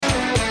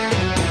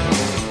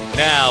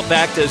Now,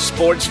 back to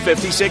Sports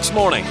 56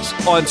 Mornings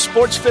on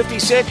Sports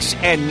 56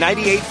 and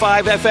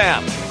 98.5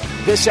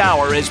 FM. This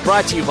hour is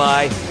brought to you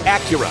by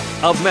Acura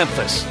of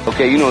Memphis.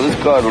 Okay,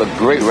 this car looked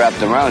great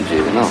wrapped around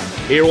you,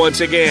 Here once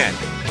again,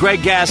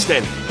 Greg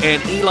Gaston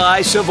and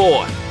Eli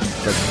Savoy.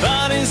 The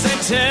body's a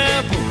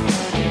temple.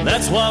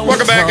 That's why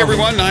Welcome back,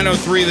 everyone.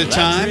 9:03 the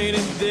time.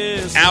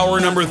 Hour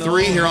number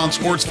 3 here on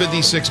Sports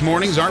 56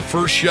 Mornings. Our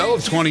first show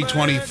of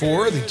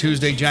 2024, the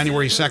Tuesday,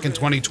 January 2nd,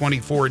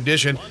 2024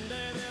 edition.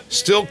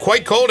 Still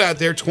quite cold out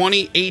there,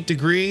 28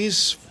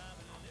 degrees.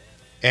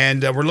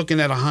 And we're looking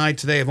at a high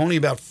today of only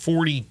about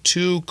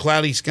 42,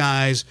 cloudy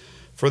skies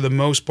for the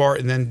most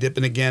part, and then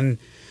dipping again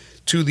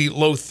to the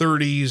low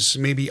 30s,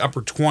 maybe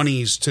upper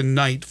 20s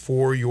tonight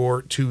for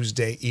your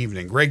Tuesday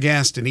evening. Greg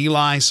Gaston,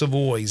 Eli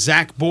Savoy,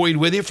 Zach Boyd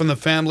with you from the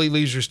Family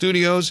Leisure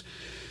Studios.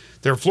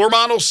 Their floor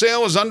model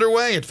sale is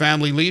underway at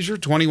Family Leisure,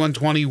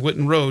 2120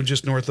 Whitten Road,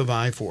 just north of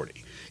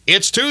I-40.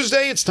 It's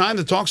Tuesday. It's time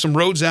to talk some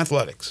Rhodes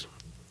athletics.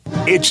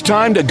 It's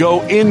time to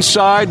go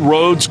inside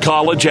Rhodes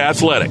College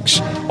Athletics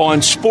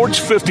on Sports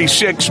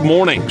 56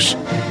 Mornings.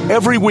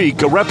 Every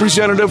week, a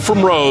representative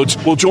from Rhodes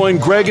will join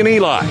Greg and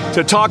Eli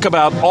to talk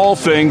about all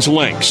things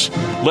Lynx.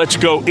 Let's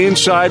go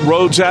inside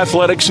Rhodes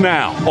Athletics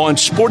now on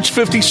Sports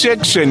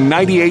 56 and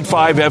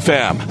 98.5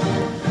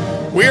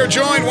 FM. We are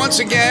joined once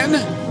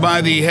again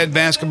by the head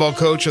basketball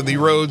coach of the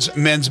Rhodes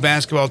men's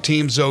basketball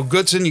team, Zo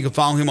Goodson. You can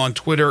follow him on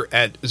Twitter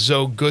at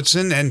Zo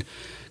Goodson. And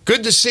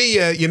good to see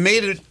you. You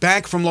made it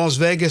back from Las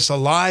Vegas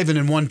alive and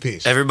in one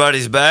piece.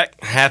 Everybody's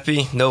back,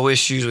 happy, no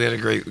issues. We had a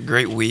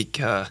great week.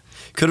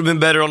 Could have been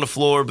better on the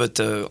floor, but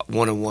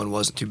 1-1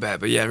 wasn't too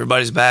bad. But yeah,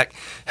 everybody's back,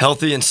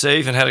 healthy and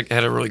safe, and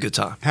had a really good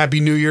time. Happy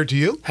New Year to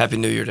you. Happy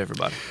New Year to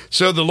everybody.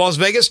 So the Las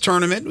Vegas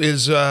tournament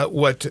is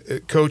what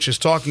Coach is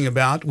talking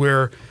about,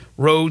 where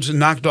Rhodes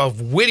knocked off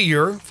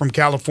Whittier from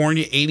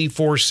California,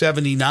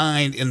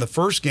 84-79 in the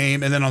first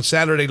game, and then on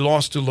Saturday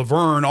lost to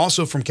Laverne,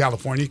 also from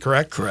California,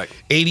 correct? Correct.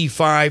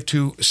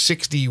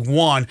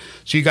 85-61.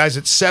 So you guys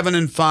at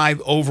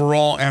 7-5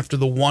 overall after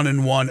the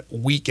 1-1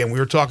 weekend. We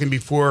were talking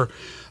before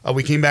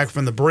we came back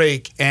from the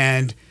break,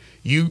 and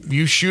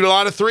you shoot a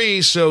lot of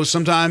threes, so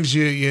sometimes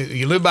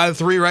you live by the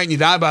three, right, and you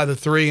die by the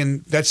three,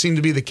 and that seemed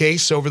to be the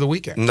case over the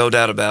weekend. No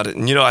doubt about it.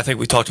 And, I think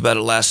we talked about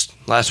it last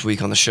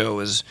week on the show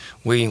is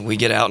we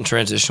get out in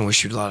transition, we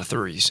shoot a lot of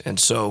threes. And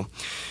so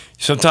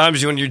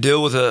sometimes when you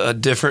deal with a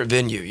different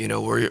venue,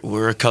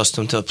 we're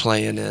accustomed to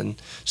playing in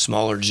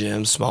smaller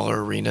gyms,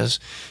 smaller arenas,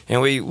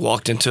 and we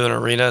walked into an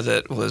arena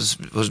that was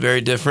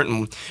very different.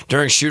 And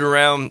during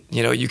shoot-around,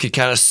 you could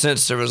kind of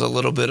sense there was a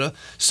little bit of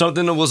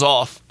something that was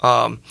off.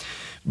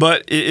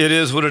 But it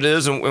is what it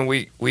is, and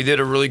we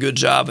did a really good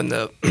job in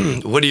the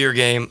Whittier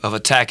game of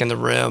attacking the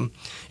rim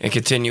and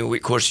continuing.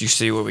 Of course, you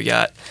see where we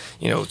got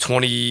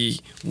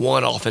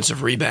 21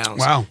 offensive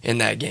rebounds in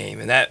that game,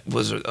 and that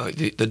was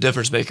the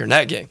difference maker in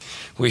that game.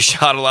 We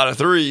shot a lot of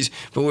threes,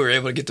 but we were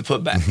able to get the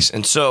putbacks,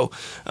 and so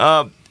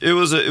it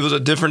was a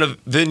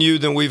different venue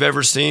than we've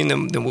ever seen,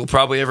 than we'll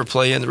probably ever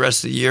play in the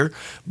rest of the year.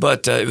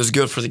 But it was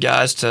good for the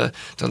guys to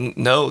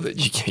know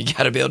that you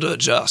got to be able to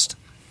adjust.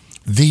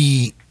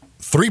 The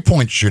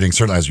three-point shooting,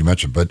 certainly, as you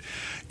mentioned, but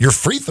your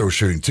free throw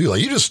shooting, too.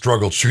 Like, you just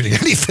struggled shooting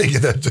anything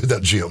in that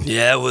gym.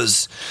 Yeah, it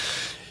was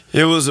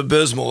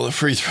abysmal, the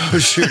free throw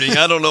shooting.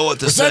 I don't know what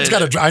to say.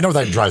 I know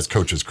that drives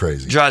coaches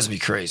crazy. Drives me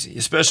crazy,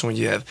 especially when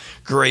you have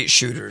great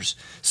shooters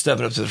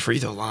stepping up to the free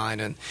throw line.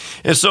 And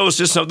so it's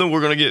just something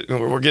we're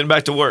getting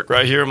back to work.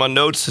 Right here in my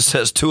notes, it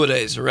says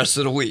 2-a-days the rest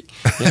of the week.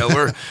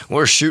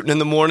 We're shooting in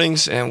the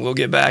mornings, and we'll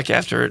get back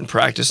after it in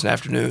practice in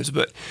afternoons.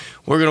 But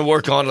we're going to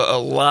work on a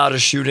lot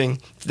of shooting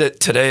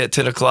today at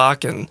 10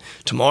 o'clock and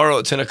tomorrow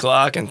at 10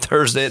 o'clock and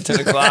Thursday at 10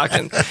 o'clock.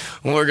 And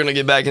we're going to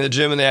get back in the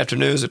gym in the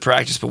afternoons at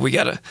practice. But we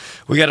got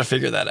to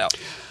figure that out.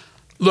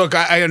 Look,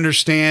 I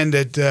understand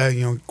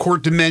that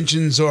court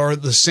dimensions are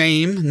the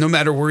same no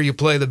matter where you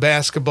play the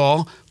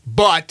basketball.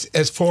 But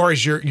as far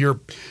as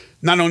your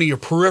not only your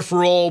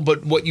peripheral,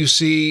 but what you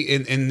see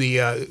in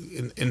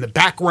the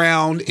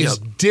background is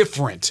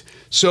different.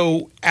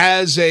 So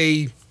as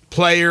a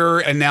player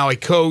and now a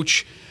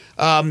coach,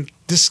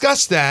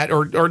 discuss that,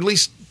 or at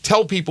least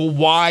tell people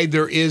why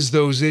there is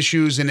those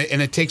issues, and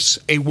it takes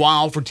a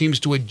while for teams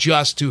to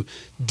adjust to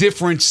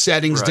different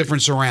settings,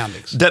 different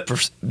surroundings.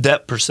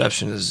 Depth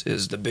perception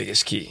is the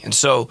biggest key. And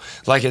so,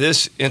 like at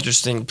this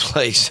interesting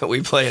place that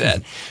we played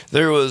at,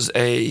 there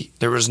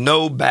was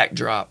no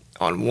backdrop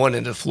on one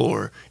end of the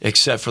floor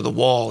except for the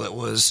wall that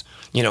was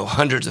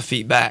hundreds of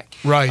feet back.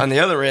 Right. On the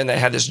other end, they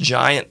had this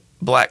giant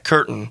black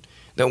curtain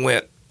that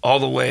went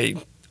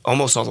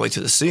almost all the way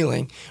to the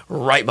ceiling,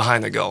 right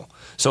behind the goal.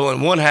 So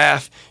in one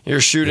half, you're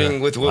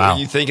shooting with what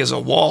you think is a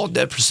wall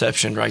depth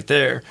perception right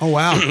there. Oh,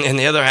 wow. And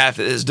the other half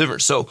is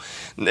different. So,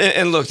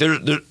 and look,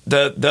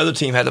 the other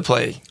team had to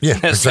play in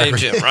that same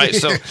gym, right?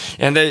 So,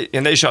 and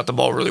they shot the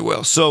ball really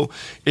well. So,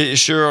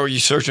 sure, are you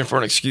searching for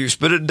an excuse?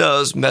 But it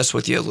does mess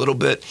with you a little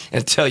bit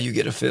until you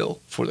get a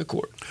feel for the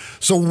court.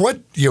 So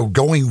what,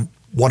 going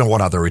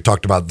 1-on-1 out there. We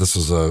talked about this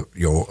is a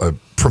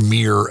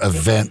premier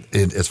event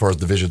as far as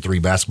Division III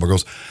basketball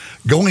goes.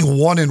 Going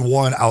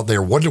 1-1 out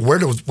there, what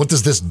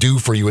does this do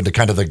for you into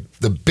kind of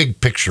the big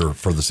picture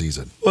for the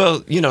season? Well,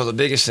 the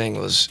biggest thing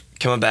was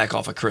coming back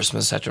off of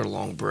Christmas after a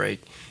long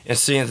break and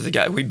seeing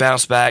that we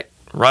bounced back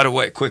right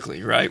away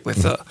quickly, right,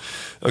 with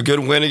a good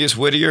win against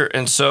Whittier.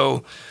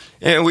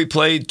 And we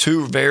played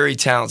two very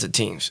talented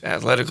teams,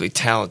 athletically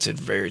talented,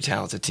 very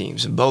talented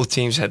teams. And both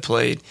teams had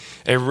played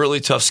a really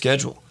tough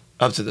schedule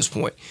up to this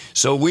point.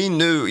 So we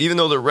knew, even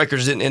though the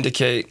records didn't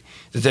indicate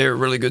that they were a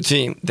really good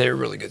team, they were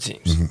really good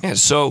teams. Mm-hmm. And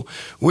so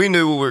we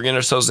knew what we were getting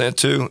ourselves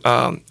into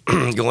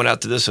going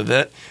out to this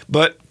event.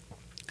 But,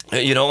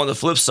 on the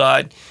flip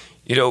side,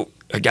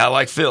 a guy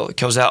like Phil, it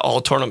comes out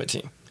all-tournament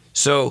team.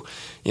 So,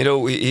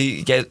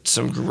 he gets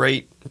some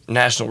great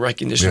national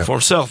recognition for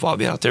himself while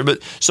being out there,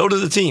 but so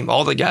did the team.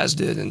 All the guys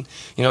did. And,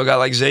 a guy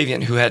like Xavier,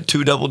 who had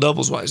 2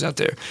 double-doubles while he was out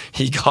there,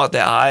 he caught the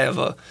eye of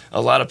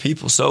a lot of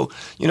people. So,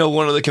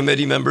 one of the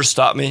committee members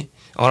stopped me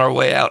on our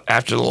way out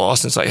after the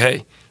loss and it's like,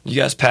 hey, you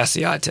guys passed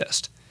the eye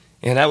test.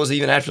 And that was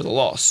even after the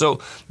loss.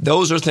 So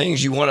those are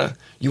things you want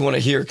to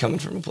hear coming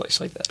from a place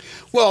like that.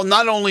 Well,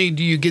 not only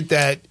do you get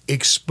that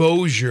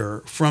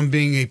exposure from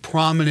being a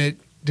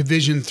prominent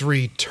Division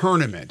III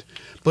tournament,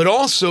 but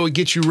also it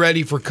gets you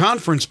ready for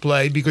conference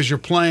play because you're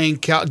playing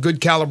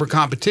good caliber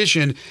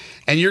competition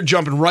and you're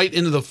jumping right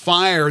into the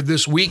fire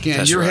this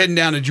weekend. That's you're right. heading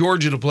down to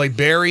Georgia to play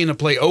Berry and to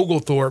play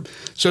Oglethorpe.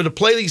 So to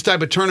play these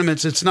type of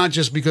tournaments, it's not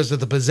just because of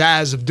the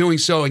pizzazz of doing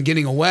so and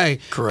getting away,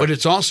 Correct. But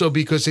it's also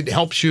because it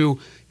helps you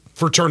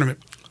for tournament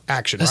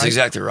action. That's right?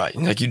 exactly right.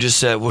 Like you just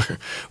said,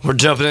 we're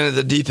jumping into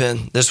the deep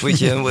end this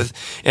weekend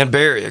and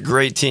Berry, a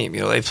great team.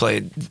 They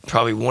played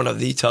probably one of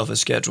the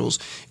toughest schedules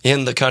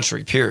in the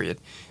country, period.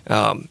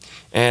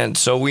 And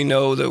so we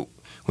know that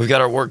we've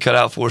got our work cut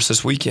out for us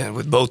this weekend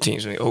with both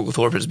teams.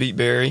 Oglethorpe has beat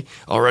Berry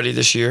already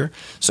this year,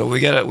 so we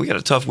got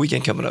a tough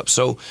weekend coming up.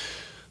 So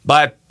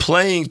by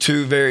playing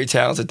two very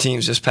talented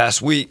teams this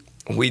past week,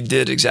 we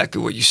did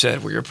exactly what you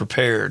said. We are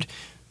prepared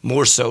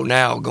more so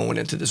now going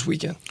into this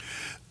weekend.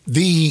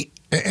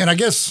 And I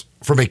guess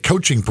from a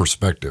coaching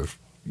perspective,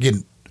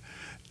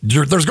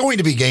 there's going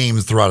to be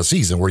games throughout a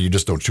season where you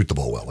just don't shoot the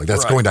ball well. Like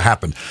that's going to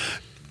happen.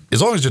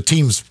 As long as your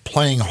team's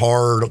playing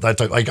hard, I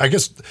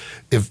guess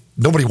if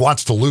nobody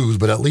wants to lose,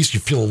 but at least you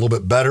feel a little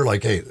bit better.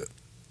 Like, hey,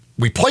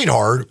 we played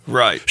hard.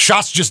 Right.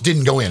 Shots just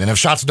didn't go in. And if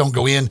shots don't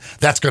go in,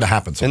 that's going to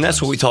happen sometimes. And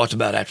that's what we talked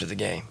about after the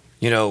game.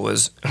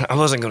 Was I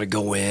wasn't going to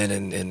go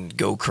in and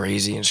go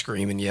crazy and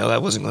scream and yell. I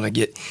wasn't going to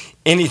get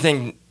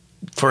anything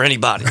for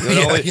anybody.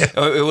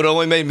 It would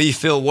only make me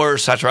feel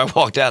worse after I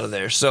walked out of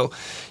there. So,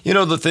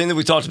 the thing that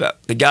we talked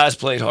about, the guys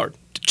played hard.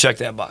 Check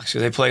that box.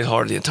 They played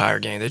hard the entire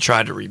game. They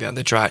tried to rebound.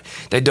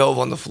 They dove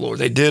on the floor.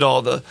 They did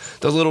all the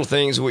little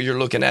things what you're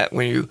looking at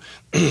when you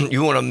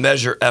you want to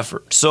measure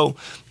effort. So,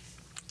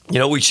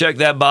 we checked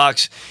that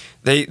box.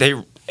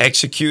 They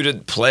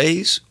executed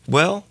plays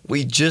well.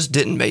 We just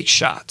didn't make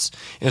shots.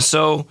 And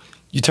so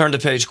you turn the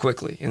page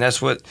quickly. And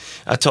that's what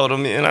I told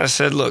them. And I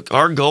said, look,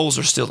 our goals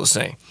are still the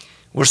same.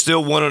 We're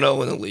still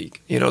 1-0 in the league.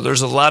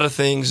 There's a lot of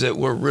things that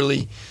we're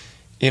really,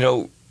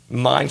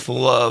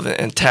 mindful of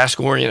and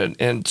task-oriented.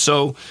 And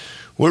so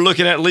we're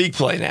looking at league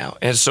play now.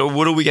 And so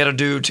what do we got to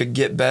do to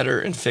get better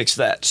and fix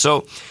that?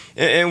 So,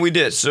 and we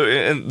did. So,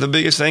 and the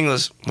biggest thing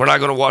was we're not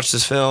going to watch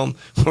this film.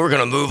 We're going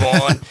to move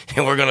on,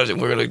 and we're going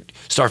to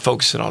start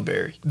focusing on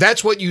Berry.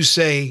 That's what you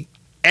say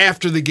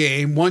after the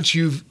game, once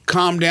you've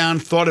calmed down,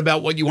 thought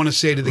about what you want to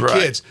say to the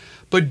kids.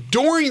 But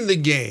during the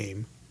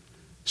game,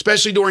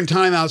 especially during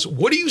timeouts,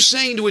 what are you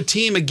saying to a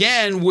team,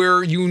 again,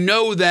 where you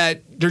know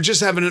that they're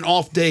just having an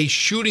off day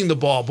shooting the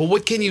ball? But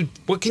what can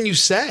you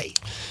say?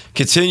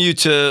 Continue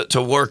to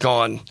work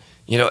on,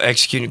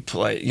 executing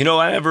play.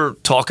 I never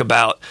talk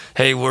about,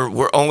 hey,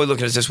 we're only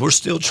looking at this. We're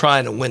still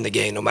trying to win the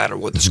game no matter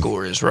what the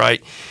score is,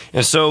 right?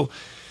 And so,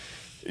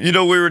 we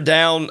were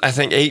down, I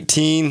think,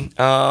 18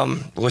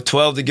 with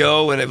 12 to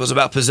go, and it was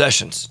about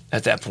possessions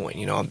at that point.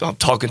 I'm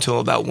talking to them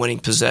about winning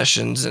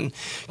possessions and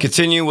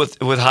continuing with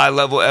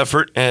high-level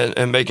effort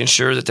and making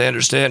sure that they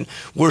understand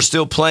we're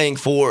still playing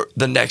for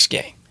the next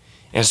game.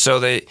 And so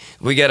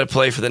we got to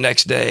play for the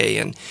next day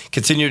and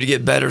continue to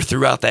get better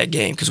throughout that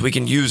game because we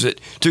can use it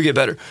to get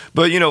better.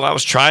 But, I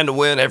was trying to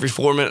win every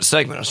 4-minute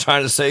segment. I was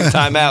trying to save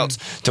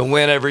timeouts to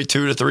win every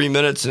 2 to 3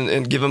 minutes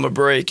and give them a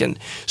break. And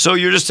so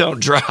you're just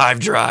telling drive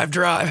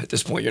at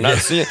this point. You're not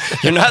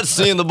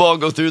seeing the ball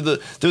go through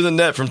the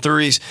net from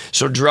threes.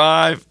 So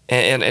drive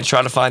and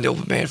try to find the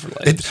open man for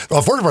legs.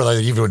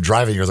 Unfortunately, even when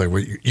driving, you're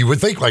like, you would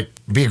think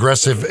be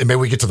aggressive and maybe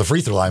we get to the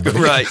free throw line, but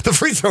the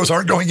free throws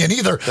aren't going in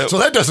either. So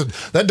that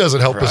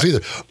doesn't help us either.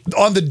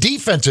 On the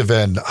defensive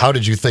end, how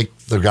did you think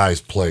the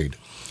guys played?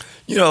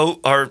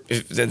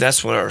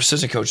 That's what our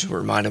assistant coach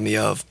reminded me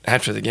of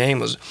after the game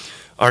was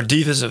our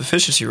defensive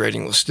efficiency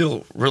rating was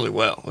still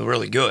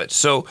really good.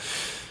 So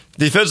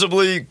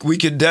defensively, we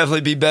could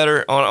definitely be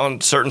better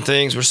on certain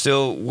things.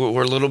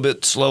 We're a little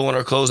bit slow on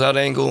our closeout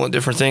angle and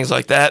different things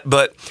like that,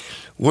 but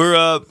we're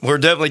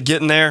definitely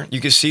getting there.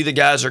 You can see the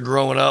guys are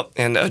growing up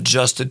and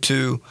adjusted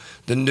to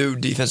the new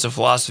defensive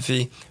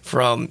philosophy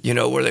from,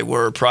 where they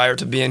were prior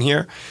to being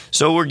here.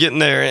 So we're getting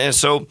there. And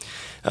so,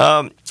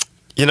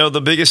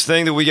 the biggest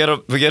thing that we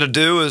gotta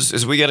do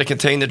is we gotta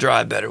contain the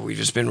drive better. We've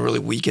just been really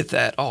weak at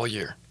that all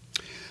year.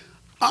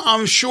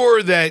 I'm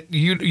sure that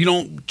you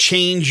don't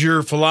change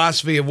your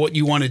philosophy of what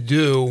you want to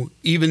do,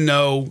 even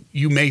though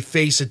you may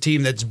face a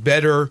team that's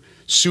better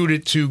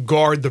suited to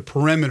guard the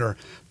perimeter.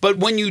 But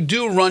when you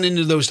do run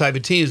into those type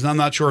of teams, and I'm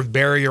not sure if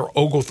Barry or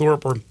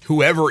Oglethorpe or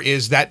whoever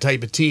is that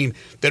type of team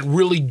that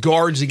really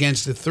guards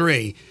against the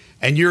three,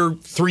 and you're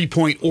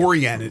three-point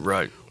oriented,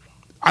 right?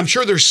 I'm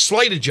sure there's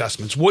slight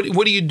adjustments. What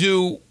do you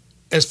do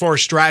as far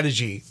as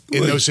strategy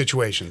in those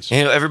situations?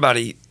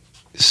 Everybody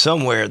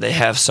somewhere they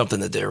have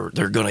something that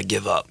they're going to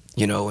give up,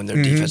 in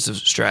their defensive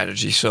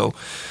strategy. So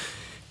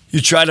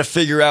you try to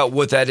figure out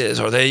what that is.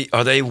 Are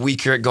they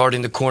weaker at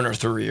guarding the corner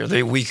three? Are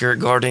they weaker at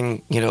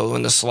guarding,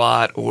 in the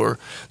slot or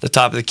the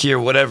top of the key or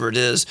whatever it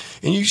is?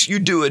 And you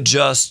do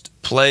adjust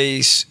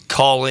plays,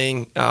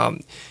 calling,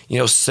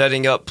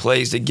 setting up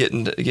plays to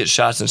get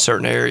shots in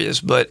certain areas.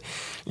 But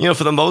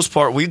for the most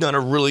part, we've done a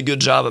really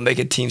good job of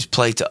making teams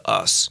play to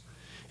us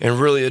and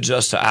really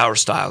adjust to our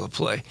style of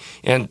play.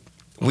 And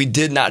we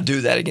did not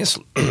do that against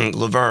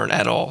Laverne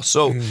at all.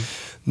 So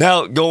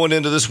now going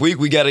into this week,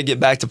 we got to get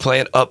back to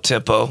playing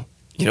up-tempo,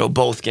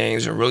 both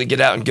games, and really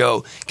get out and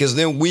go, because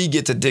then we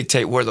get to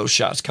dictate where those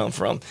shots come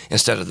from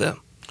instead of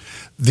them.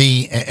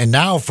 And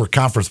now for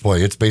conference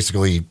play, it's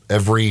basically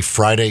every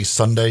Friday,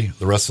 Sunday,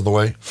 the rest of the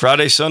way?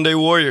 Friday, Sunday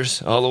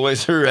Warriors, all the way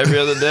through, every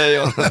other day,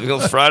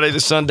 on Friday to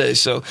Sunday.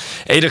 So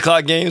 8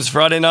 o'clock games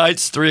Friday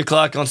nights, 3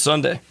 o'clock on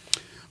Sunday.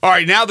 All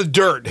right, now the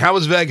dirt. How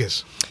was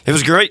Vegas? It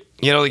was great.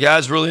 The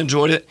guys really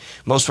enjoyed it.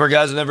 Most of our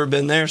guys have never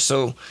been there,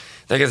 so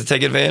they got to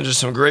take advantage of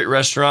some great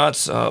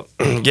restaurants.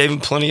 Gave them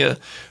plenty of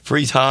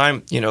free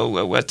time.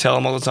 I tell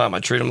them all the time, I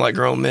treat them like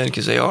grown men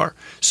because they are.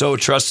 So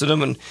trusted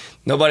them, and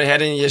nobody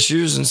had any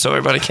issues, and so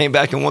everybody came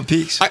back in one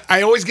piece.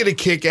 I always get a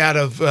kick out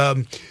of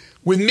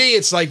with me,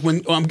 it's like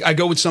when I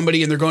go with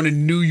somebody and they're going to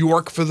New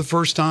York for the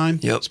first time,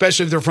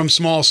 especially if they're from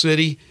small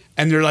city,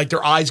 and they're like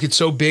their eyes get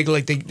so big,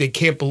 like they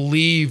can't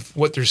believe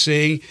what they're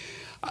seeing.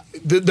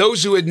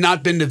 Those who had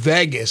not been to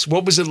Vegas,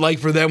 what was it like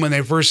for them when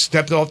they first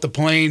stepped off the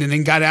plane and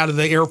then got out of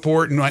the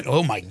airport and went,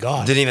 oh, my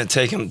God. Didn't even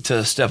take them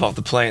to step off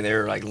the plane. They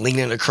were like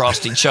leaning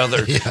across each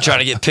other, trying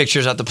to get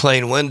pictures out the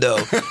plane window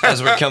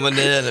as we're coming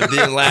in and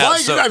being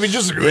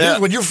loud.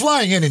 When you're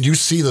flying in and you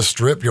see the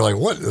strip, you're like,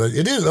 what?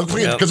 It is.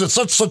 Because it's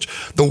such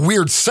the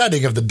weird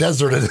setting of the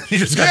desert. And you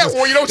just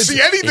you don't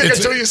see anything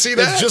until you see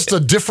that. It's just a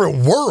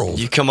different world.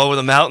 You come over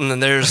the mountain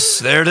and there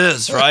it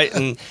is, right?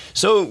 And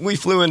so we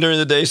flew in during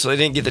the day, so they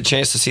didn't get the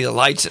chance to see the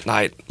lights at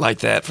night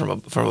like that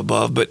from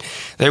above, but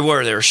they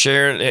were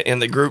sharing in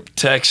the group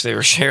text. They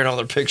were sharing all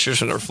their pictures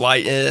from their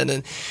flight in,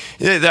 and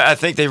I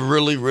think they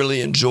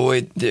really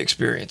enjoyed the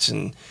experience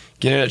and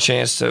getting a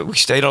chance to. We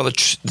stayed on the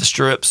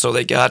strip, so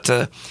they got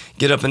to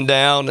get up and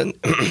down and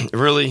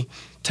really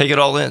take it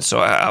all in. So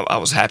I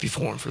was happy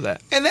for them for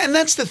that. And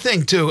that's the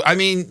thing too. I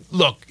mean,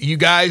 look, you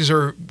guys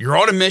you're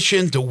on a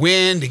mission to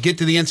win, to get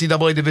to the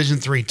NCAA Division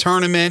III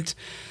tournament.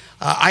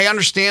 I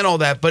understand all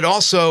that, but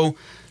also,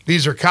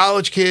 these are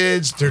college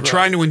kids. They're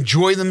trying to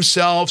enjoy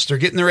themselves. They're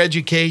getting their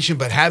education,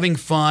 but having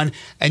fun.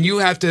 And you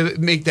have to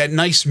make that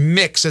nice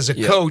mix as a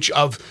coach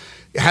of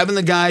having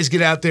the guys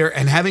get out there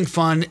and having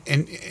fun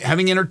and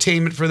having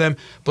entertainment for them,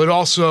 but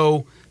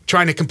also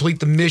trying to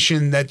complete the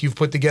mission that you've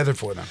put together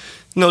for them.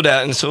 No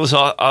doubt. And so it was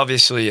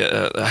obviously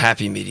a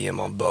happy medium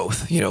on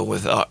both,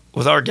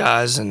 with our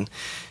guys and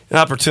an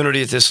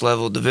opportunity at this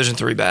level, Division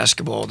III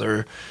basketball.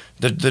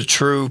 The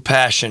true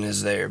passion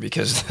is there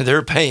because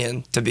they're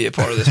paying to be a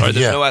part of this. Right?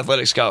 There's no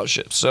athletic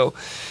scholarships. So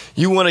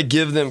you want to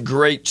give them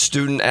great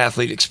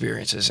student-athlete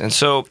experiences. And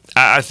so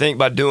I think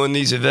by doing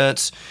these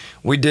events,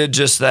 we did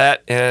just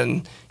that.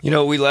 And,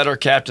 we let our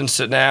captains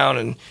sit down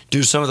and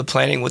do some of the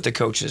planning with the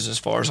coaches as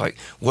far as like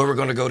where we're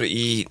going to go to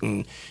eat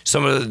and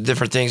some of the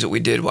different things that we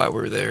did while we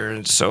were there.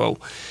 And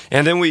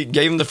then we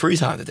gave them the free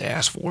time that they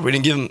asked for. We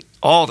didn't give them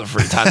all the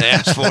free time they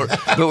asked for,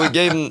 but we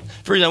gave them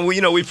free time.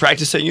 We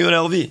practiced at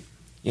UNLV.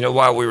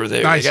 While we were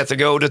there. Nice. We got to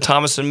go to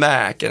Thomas and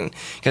Mack and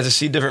got to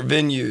see different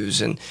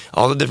venues and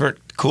all the different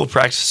cool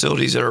practice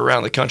facilities that are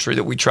around the country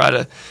that we try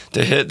to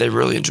hit. They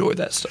really enjoyed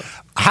that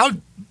stuff.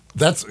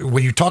 That's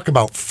when you talk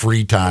about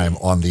free time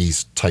on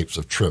these types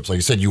of trips. Like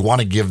you said, you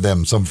want to give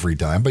them some free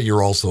time, but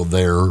you're also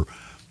there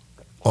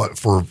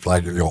for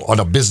on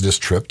a business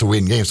trip to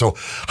win games. So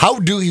how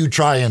do you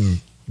try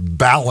and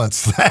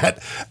balance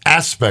that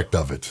aspect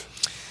of it?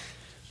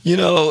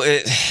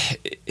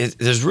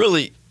 There's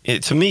really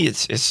to me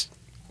it's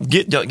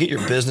get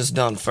your business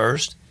done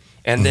first,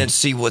 and then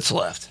see what's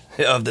left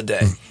of the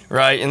day,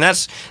 right? And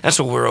that's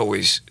what we're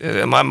always.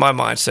 My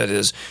mindset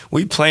is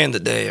we plan the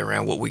day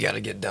around what we got to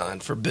get done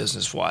for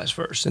business wise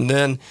first, and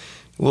then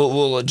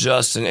we'll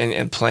adjust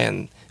and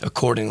plan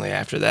accordingly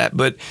after that.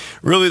 But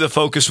really, the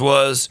focus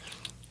was,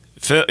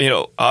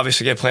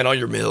 obviously, you got to plan all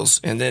your meals,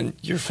 and then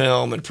your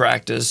film and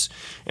practice,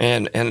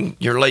 and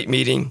your late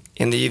meeting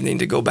in the evening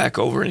to go back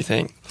over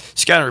anything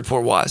scouting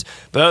report wise.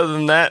 But other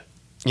than that,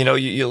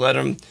 you let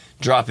them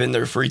drop in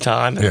their free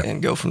time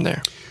and go from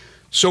there.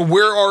 So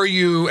where are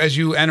you as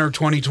you enter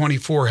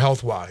 2024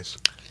 health-wise?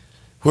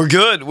 We're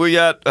good. We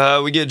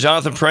get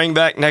Jonathan Prang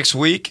back next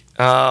week,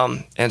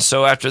 and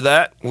so after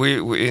that, we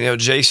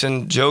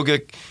Jason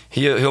Joga,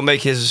 he'll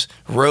make his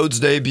Rhodes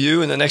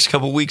debut in the next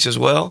couple weeks as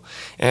well.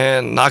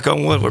 And knock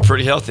on wood, we're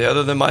pretty healthy.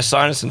 Other than my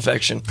sinus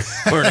infection,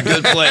 we're in a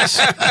good place.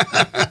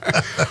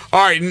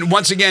 All right, and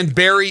once again,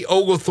 Barry,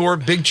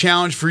 Oglethorpe, big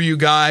challenge for you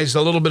guys.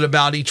 A little bit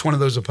about each one of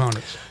those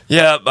opponents.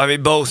 Yeah, I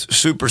mean both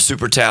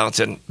super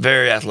talented,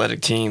 very athletic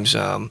teams.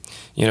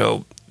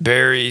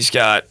 Barry's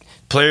got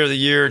Player of the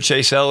Year,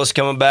 Chase Ellis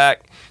coming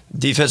back,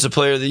 Defensive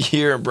Player of the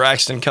Year, and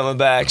Braxton coming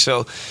back.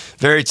 So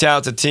very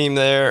talented team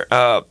there.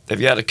 They've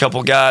got a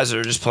couple guys that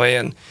are just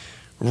playing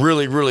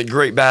really, really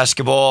great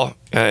basketball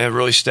and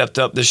really stepped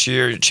up this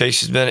year.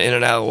 Chase has been in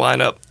and out of the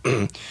lineup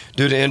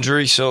due to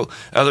injury, so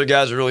other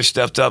guys have really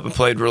stepped up and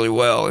played really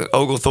well. And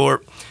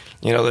Oglethorpe,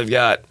 they've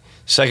got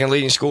second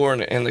leading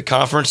scorer in the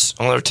conference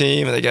on their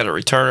team, and they got a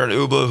returner in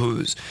Uba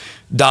who's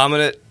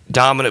dominant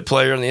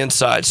player on the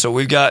inside. So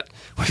we've got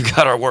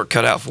our work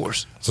cut out for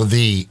us. So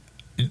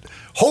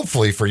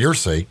hopefully for your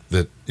sake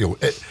that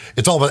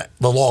it's all about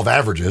the law of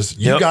averages.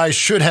 You guys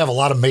should have a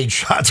lot of made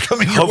shots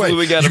coming your way.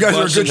 We got you guys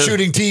are a good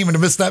shooting team, and to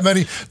miss that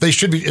many,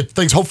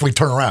 things hopefully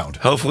turn around.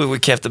 Hopefully we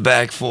kept the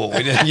bag full.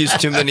 We didn't use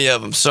too many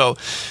of them. So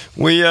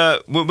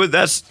but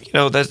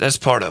that's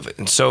part of it.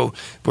 And so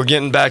we're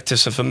getting back to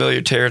some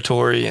familiar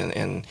territory,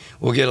 and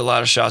we'll get a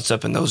lot of shots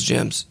up in those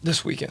gyms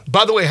this weekend.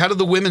 By the way, how did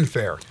the women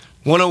fare?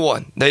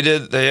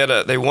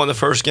 1-1. They won the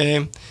first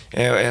game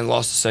and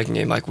lost the second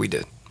game like we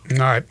did. All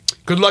right.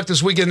 Good luck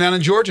this weekend down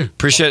in Georgia.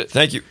 Appreciate it.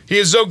 Thank you. He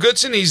is Zo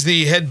Goodson. He's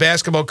the head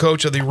basketball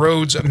coach of the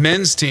Rhodes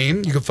men's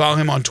team. You can follow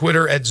him on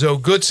Twitter at Zo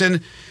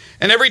Goodson.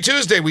 And every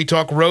Tuesday we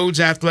talk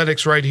Rhodes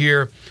athletics right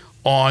here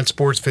on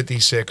Sports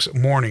 56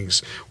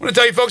 Mornings. I want to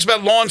tell you folks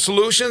about Lawn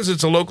Solutions.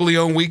 It's a locally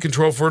owned weed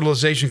control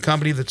fertilization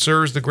company that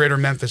serves the greater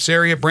Memphis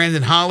area.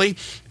 Brandon Holly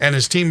and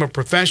his team of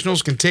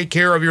professionals can take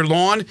care of your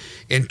lawn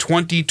in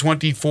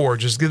 2024.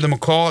 Just give them a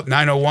call at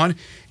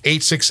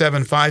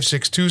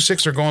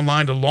 901-867-5626 or go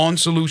online to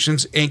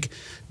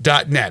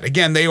lawnsolutionsinc.net.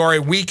 Again, they are a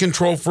weed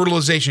control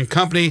fertilization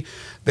company.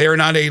 They are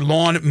not a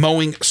lawn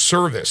mowing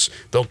service.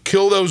 They'll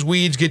kill those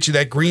weeds, get you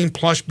that green,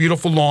 plush,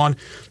 beautiful lawn.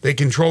 They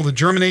control the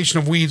germination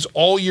of weeds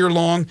all year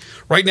long.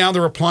 Right now,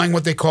 they're applying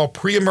what they call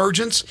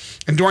pre-emergence.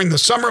 And during the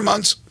summer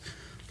months,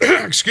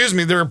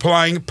 they're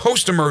applying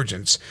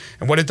post-emergence.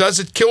 And what it does,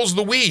 it kills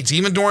the weeds,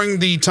 even during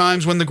the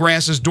times when the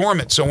grass is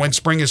dormant. So when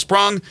spring is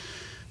sprung,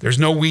 there's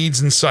no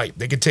weeds in sight.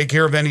 They can take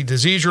care of any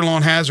disease your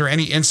lawn has or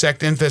any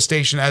insect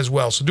infestation as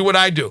well. So do what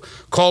I do.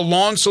 Call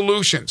Lawn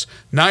Solutions,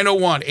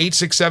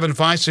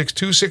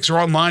 901-867-5626 or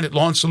online at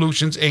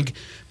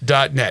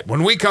lawnsolutionsinc.net.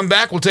 When we come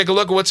back, we'll take a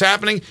look at what's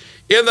happening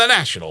in the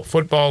National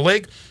Football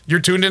League. You're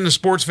tuned in to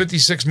Sports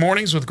 56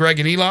 Mornings with Greg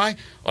and Eli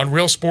on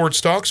Real Sports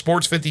Talk,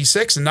 Sports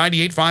 56 and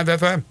 98.5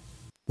 FM.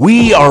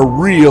 We are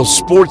Real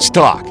Sports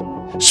Talk.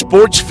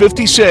 Sports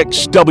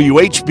 56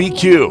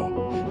 WHBQ.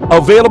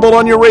 Available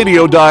on your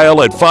radio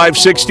dial at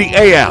 560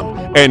 AM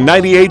and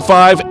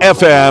 98.5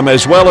 FM,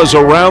 as well as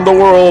around the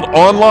world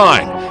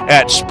online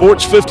at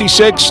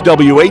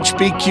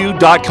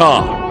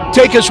sports56whbq.com.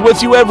 Take us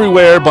with you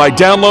everywhere by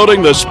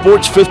downloading the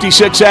Sports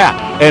 56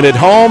 app. And at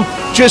home,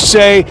 just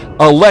say,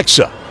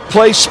 Alexa,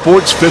 play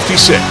Sports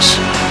 56.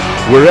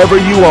 Wherever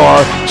you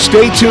are,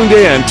 stay tuned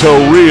in to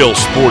Real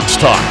Sports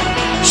Talk.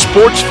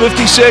 Sports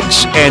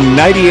 56 and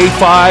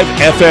 98.5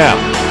 FM.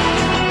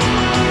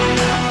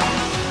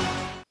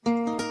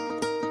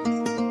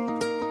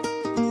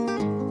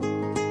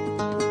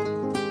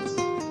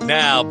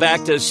 Now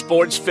back to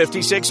Sports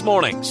 56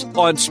 Mornings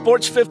on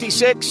Sports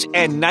 56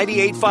 and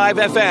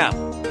 98.5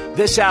 FM.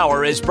 This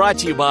hour is brought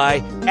to you by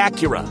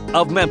Acura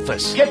of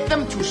Memphis. Get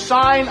them to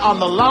sign on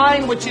the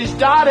line which is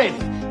dotted.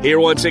 Here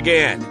once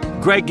again,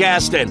 Greg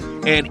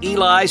Gaston and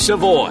Eli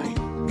Savoy.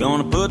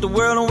 Gonna put the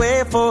world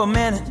away for a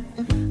minute.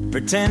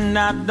 Pretend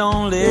I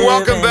don't live.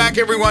 Welcome back,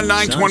 everyone.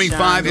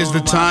 9:25 is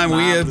the time.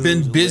 We have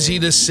been busy,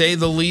 to say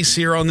the least,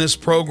 here on this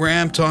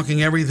program,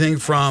 talking everything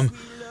from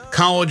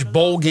college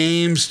bowl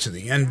games to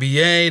the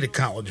NBA to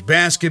college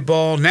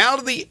basketball, now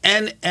to the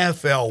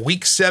NFL.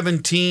 Week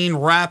 17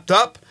 wrapped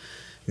up.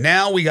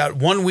 Now we got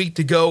 1 week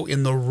to go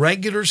in the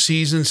regular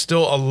season.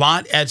 Still a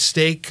lot at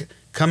stake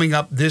coming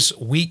up this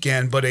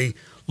weekend, but a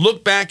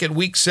look back at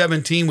Week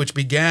 17, which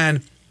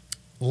began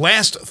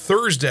last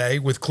Thursday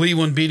with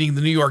Cleveland beating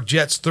the New York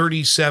Jets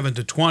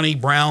 37-20.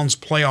 Browns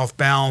playoff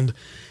bound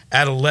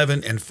at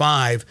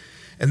 11-5.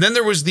 And then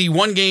there was the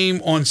one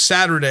game on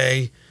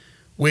Saturday,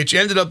 which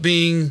ended up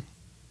being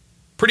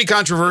pretty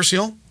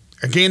controversial.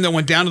 A game that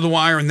went down to the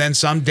wire and then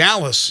some.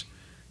 Dallas,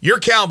 your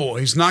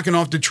Cowboys, knocking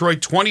off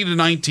Detroit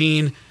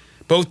 20-19.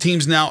 Both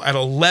teams now at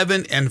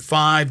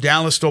 11-5.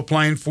 Dallas still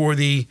playing for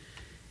the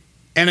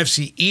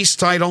NFC East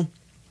title.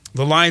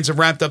 The Lions have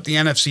wrapped up the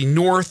NFC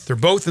North. They're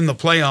both in the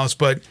playoffs,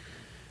 but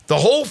the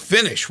whole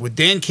finish with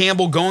Dan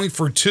Campbell going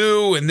for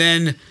two and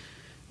then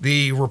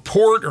the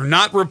report or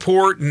not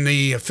report and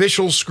the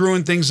officials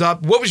screwing things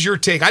up. What was your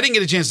take? I didn't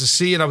get a chance to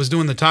see it. I was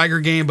doing the Tiger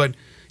game, but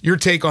your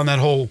take on that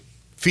whole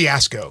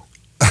fiasco.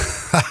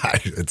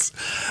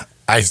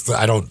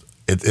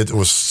 It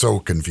was so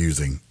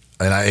confusing.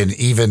 And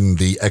even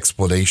the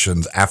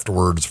explanations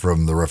afterwards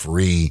from the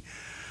referee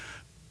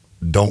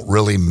don't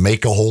really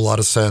make a whole lot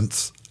of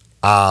sense,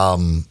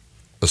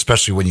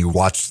 especially when you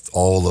watch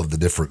all of the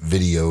different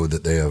video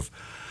that they have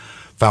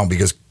found.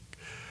 Because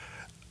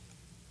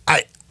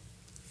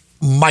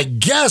my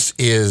guess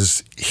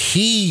is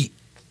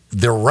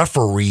the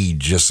referee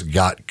just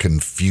got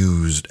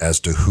confused as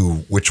to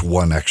which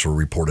one actually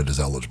reported as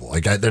eligible.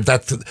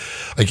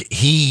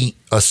 He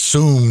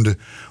assumed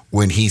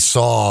when he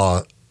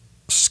saw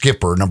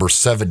Skipper, number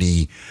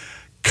 70,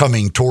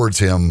 coming towards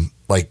him,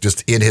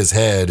 just in his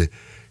head,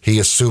 he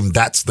assumed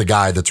that's the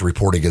guy that's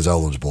reporting as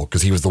eligible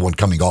because he was the one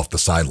coming off the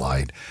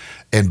sideline,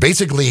 and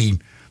basically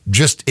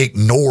just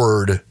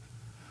ignored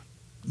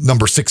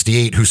number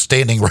 68 who's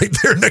standing right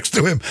there next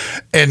to him.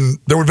 And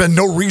there would have been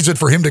no reason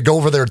for him to go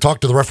over there and talk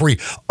to the referee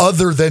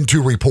other than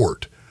to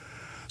report.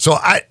 So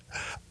I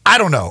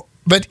don't know.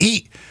 But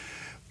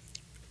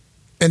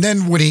and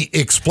then when he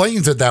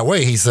explains it that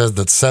way, he says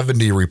that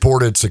 70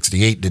 reported,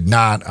 68 did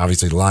not.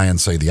 Obviously, the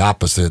Lions say the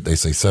opposite. They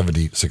say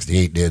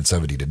 68 did,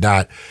 70 did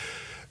not.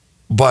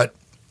 But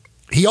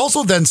he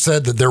also then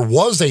said that there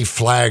was a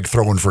flag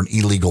thrown for an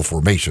illegal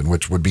formation,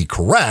 which would be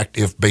correct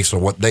if based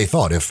on what they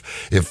thought.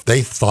 If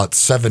they thought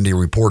 70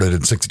 reported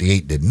and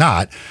 68 did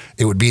not,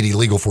 it would be an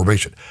illegal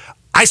formation.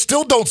 I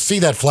still don't see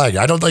that flag.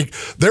 I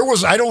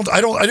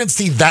didn't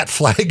see that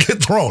flag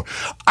get thrown.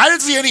 I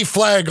didn't see any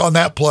flag on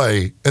that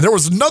play, and there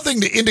was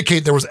nothing to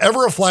indicate there was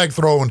ever a flag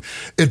thrown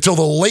until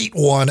the late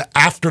one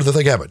after the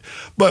thing happened.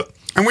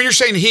 And when you're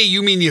saying he,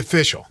 you mean the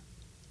official.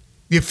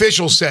 The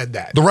official said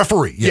that. The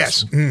referee,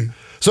 yes. Mm.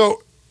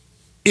 So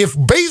if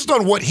based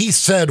on what he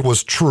said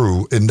was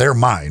true in their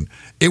mind,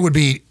 it would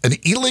be an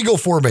illegal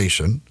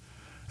formation,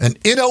 an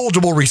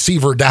ineligible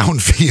receiver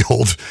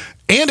downfield,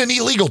 and an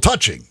illegal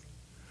touching.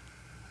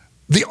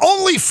 The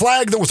only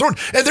flag that was thrown,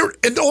 and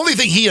the only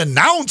thing he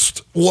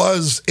announced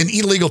was an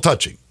illegal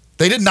touching.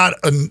 They did not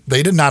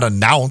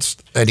announce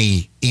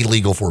any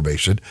illegal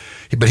formation,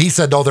 but he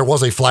said, no, there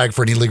was a flag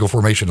for an illegal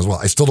formation as well.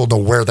 I still don't know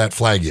where that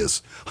flag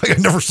is. I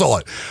never saw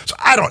it. So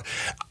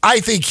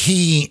I think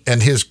he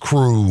and his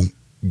crew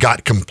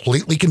got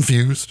completely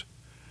confused,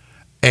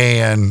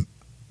 and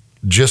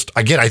just,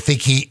 again, I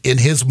think in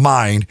his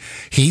mind,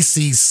 he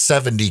sees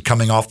 70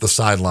 coming off the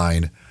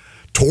sideline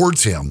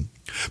towards him.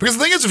 Because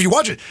the thing is, if you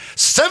watch it,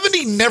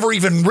 70 never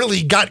even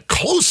really got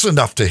close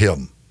enough to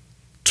him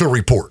to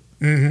report.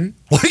 Mm-hmm.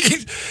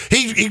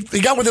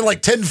 He got within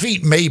 10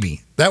 feet,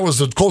 maybe. That was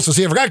the closest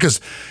he ever got because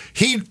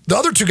the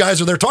other two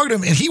guys are there talking to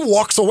him, and he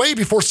walks away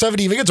before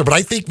 70 even gets there. But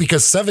I think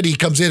because 70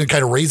 comes in and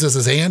kind of raises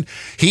his hand,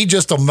 he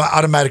just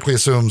automatically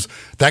assumes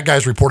that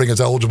guy's reporting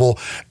as eligible,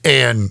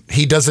 and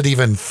he doesn't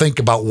even think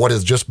about what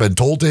has just been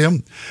told to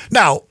him.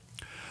 Now,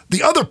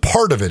 the other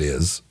part of it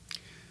is,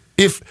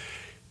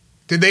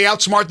 did they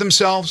outsmart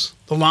themselves,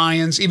 the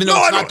Lions, even though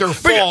it's not their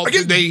fault?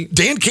 Again,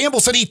 Dan Campbell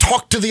said he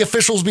talked to the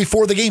officials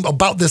before the game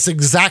about this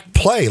exact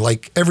play,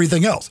 like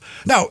everything else.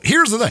 Now,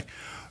 here's the thing.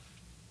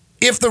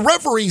 If the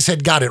referees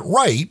had got it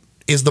right,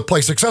 is the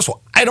play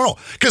successful? I don't know.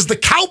 Because the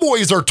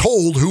Cowboys are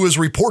told who is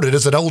reported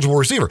as an eligible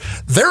receiver.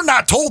 They're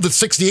not told that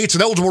 68's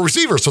an eligible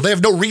receiver, so they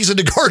have no reason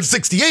to guard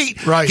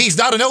 68. Right. He's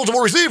not an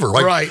eligible receiver.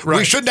 Right.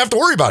 We shouldn't have to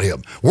worry about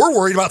him. We're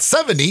worried about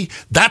 70.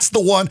 That's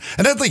the one.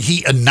 And I think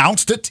he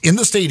announced it in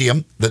the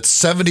stadium that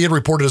 70 had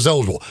reported as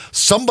eligible.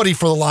 Somebody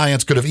for the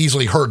Lions could have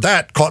easily heard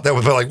that, caught that,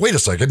 would be like, wait a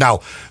second.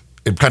 Now,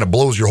 it kind of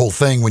blows your whole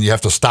thing when you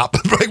have to stop.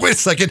 Like, wait a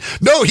second.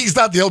 No, he's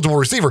not the eligible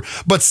receiver.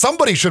 But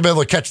somebody should be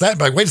able to catch that.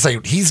 Like, wait a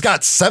second. He's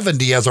got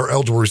 70 as our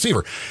eligible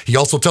receiver. He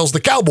also tells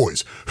the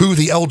Cowboys who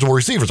the eligible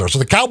receivers are. So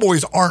the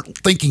Cowboys aren't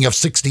thinking of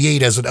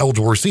 68 as an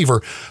eligible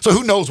receiver. So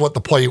who knows what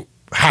the play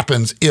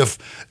happens if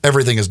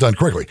everything is done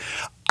correctly.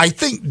 I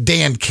think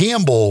Dan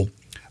Campbell,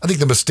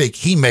 the mistake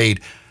he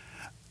made,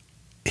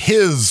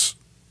 his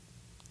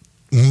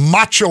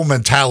macho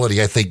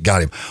mentality, I think,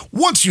 got him.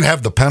 Once you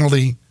have the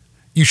penalty,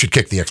 you should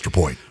kick the extra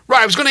point.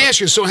 Right. I was going to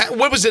ask you, so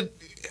what was it?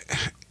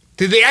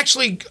 Did they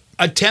actually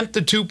attempt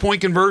the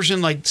 2-point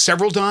conversion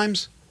several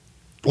times?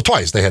 Well,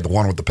 twice. They had the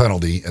one with the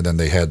penalty, and then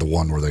they had the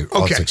one where they were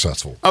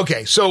unsuccessful.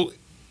 Okay. So,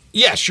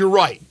 yes, you're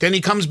right. Then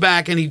he comes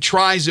back and he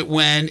tries it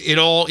when it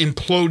all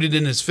imploded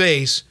in his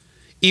face,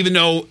 even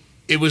though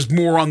it was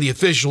more on the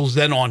officials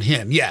than on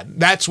him. Yeah,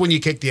 that's when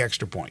you kick the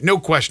extra point. No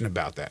question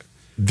about that.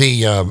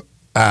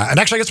 And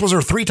actually, I guess, was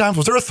there 3 times?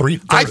 Was there a 3?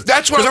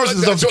 That's what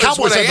the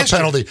Cowboys had the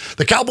penalty.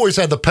 The Cowboys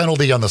had the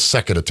penalty on the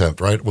second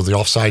attempt, right? Was the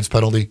offsides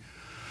penalty?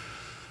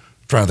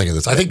 I'm trying to think of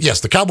this. I think,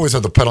 yes, the Cowboys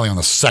had the penalty on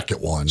the second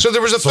one. So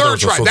there was a third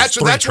try. That's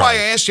why I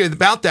asked you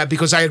about that,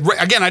 because I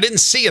didn't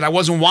see it. I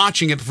wasn't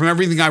watching it. From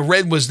everything I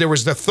read, there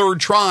was the third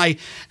try,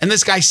 and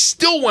this guy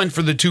still went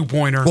for the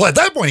 2-pointer. Well, at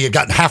that point, he had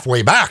gotten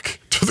halfway back.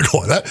 to the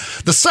goal.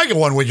 The second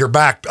one, when you're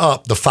backed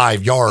up the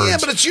 5 yards. Yeah,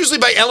 but it's usually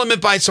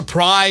by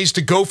surprise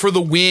to go for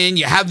the win.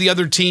 You have the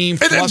other team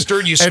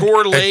flustered. You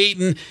score late.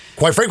 And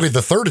quite frankly,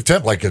 the third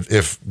attempt, like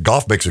if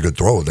Goff makes a good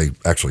throw, they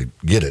actually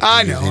get it.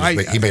 I know.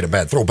 He made a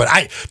bad throw.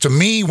 But to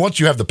me, once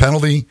you have the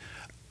penalty,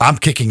 I'm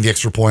kicking the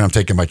extra point. I'm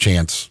taking my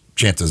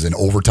chances in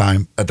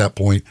overtime at that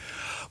point.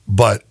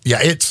 But, yeah,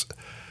 it's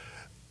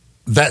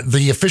that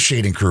the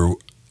officiating crew,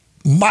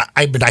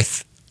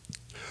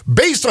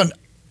 based on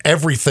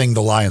everything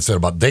the Lions said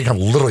about, they have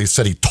literally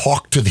said he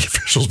talked to the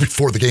officials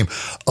before the game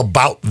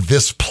about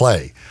this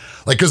play.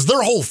 Like, because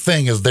their whole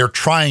thing is they're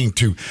trying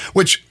to,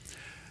 which,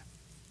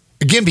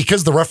 again,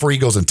 because the referee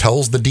goes and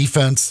tells the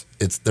defense,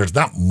 there's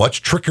not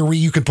much trickery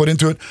you can put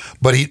into it,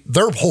 but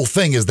their whole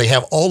thing is they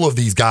have all of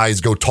these guys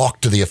go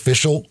talk to the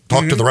official,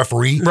 talk to the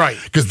referee. Right.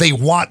 Because they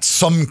want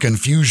some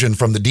confusion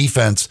from the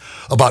defense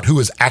about who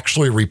is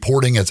actually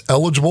reporting as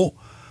eligible.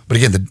 But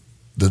again,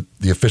 the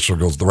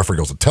referee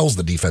goes and tells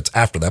the defense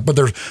after that. But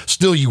there's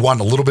still, you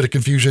want a little bit of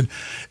confusion.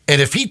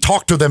 And if he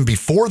talked to them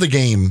before the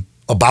game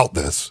about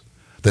this,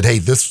 that, hey,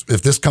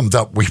 if this comes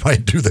up, we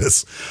might do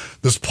this.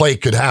 This play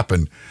could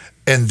happen.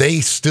 And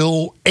they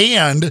still,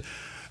 and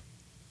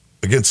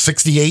again,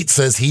 68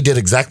 says he did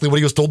exactly what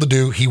he was told to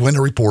do. He went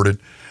and reported.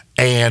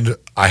 And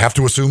I have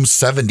to assume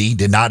 70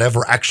 did not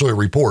ever actually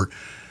report.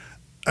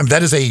 I mean,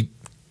 that is a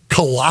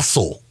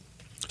colossal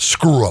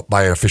screw up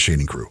by an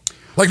officiating crew.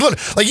 Like,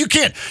 look, like you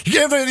can't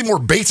have anything more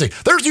basic.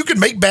 You can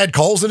make bad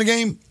calls in a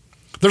game.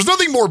 There's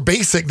nothing more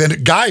basic than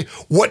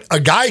what a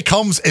guy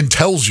comes and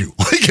tells you.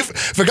 Like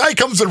if a guy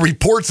comes and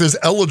reports as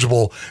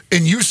eligible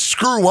and you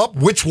screw up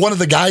which one of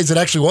the guys it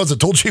actually was that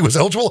told you he was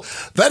eligible,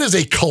 that is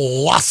a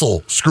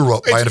colossal screw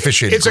up by an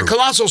officiating It's crew. a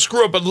colossal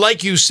screw up, but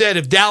like you said,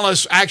 if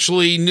Dallas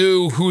actually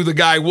knew who the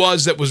guy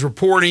was that was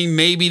reporting,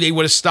 maybe they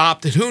would have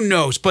stopped it. Who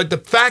knows? But the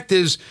fact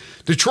is,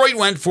 Detroit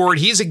went for it.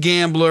 He's a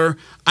gambler.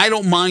 I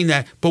don't mind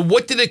that. But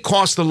what did it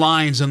cost the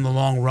Lions in the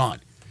long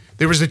run?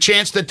 There was a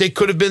chance that they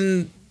could have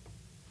been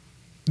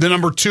the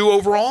number 2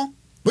 overall?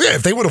 Well, yeah,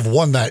 if they would have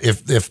won that,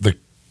 if the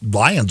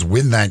Lions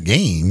win that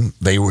game,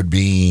 they would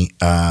be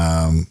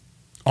behind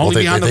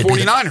the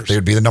 49ers. They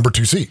would be the number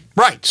 2 seed.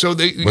 Right. So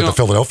the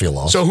Philadelphia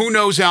loss. So who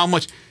knows how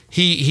much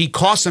he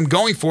cost them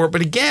going for it.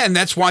 But again,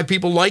 that's why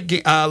people like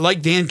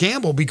Dan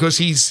Campbell, because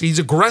he's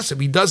aggressive.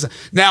 He does that.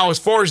 Now, as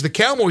far as the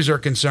Cowboys are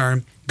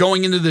concerned,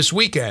 going into this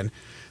weekend,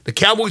 the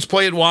Cowboys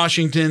play at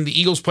Washington. The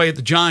Eagles play at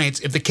the Giants.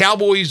 If the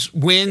Cowboys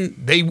win,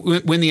 they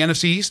win the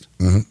NFC East?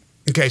 Mm-hmm.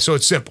 Okay, so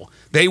it's simple.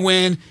 They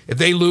win. If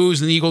they lose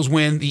and the Eagles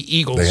win, the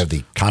Eagles are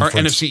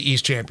NFC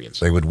East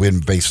champions. They would win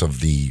based of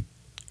the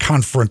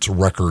conference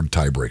record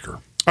tiebreaker.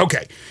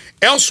 Okay.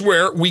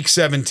 Elsewhere, Week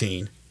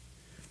 17,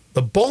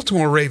 the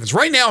Baltimore Ravens.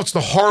 Right now, it's the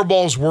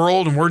Harbaugh's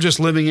world, and we're just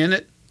living in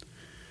it.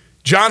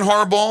 John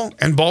Harbaugh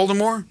and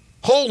Baltimore,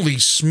 holy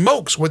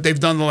smokes, what they've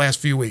done the last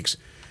few weeks.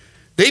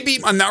 They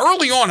beat. Now,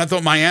 early on, I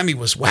thought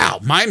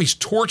Miami's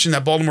torching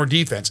that Baltimore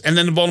defense, and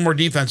then the Baltimore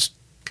defense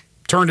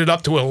turned it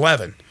up to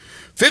 11.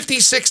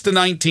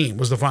 56-19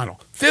 was the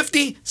final.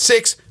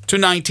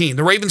 56-19.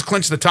 The Ravens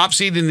clinched the top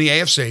seed in the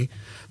AFC.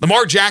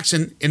 Lamar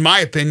Jackson, in my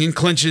opinion,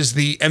 clinches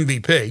the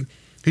MVP.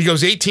 He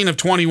goes 18 of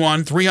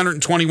 21,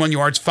 321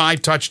 yards,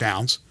 5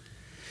 touchdowns.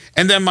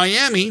 And then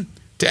Miami,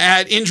 to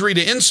add injury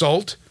to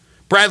insult,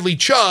 Bradley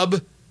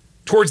Chubb,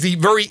 towards the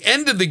very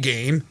end of the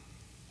game,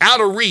 out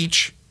of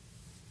reach,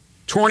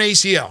 torn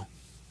ACL.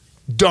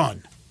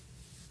 Done.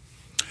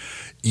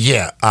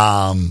 Yeah.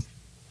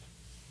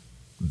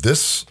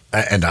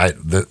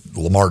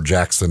 Lamar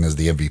Jackson is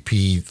the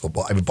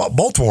MVP. I mean,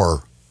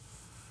 Baltimore,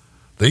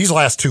 these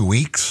last 2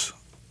 weeks,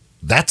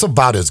 that's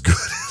about as good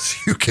as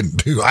you can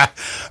do.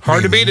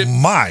 Hard to beat it.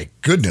 My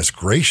goodness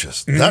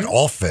gracious. Mm-hmm. That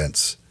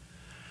offense.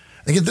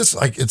 Again, it's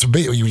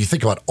when you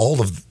think about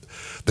all of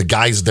the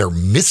guys they're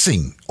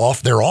missing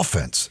off their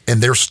offense,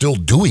 and they're still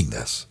doing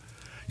this.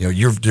 You know,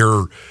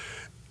 you're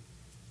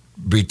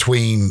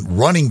between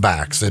running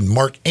backs and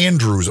Mark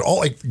Andrews,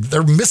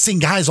 they're missing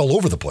guys all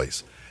over the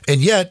place. And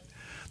yet,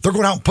 they're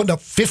going out and putting up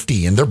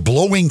 50, and they're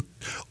blowing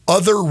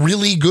other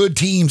really good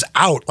teams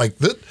out. Like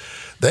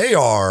they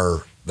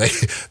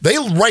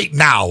right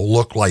now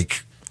look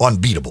like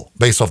unbeatable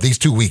based off these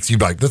 2 weeks. You'd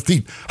be like, this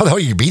team, how the hell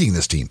are you beating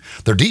this team?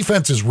 Their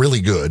defense is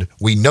really good.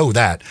 We know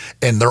that.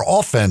 And their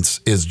offense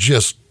is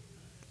just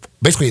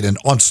basically in an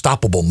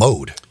unstoppable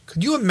mode.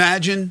 Could you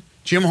imagine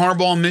Jim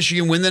Harbaugh and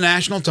Michigan win the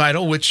national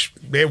title, which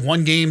they have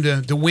one game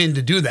to win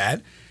to do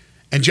that,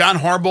 and John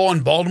Harbaugh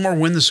and Baltimore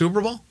win the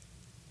Super Bowl?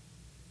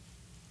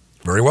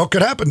 Very well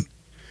could happen.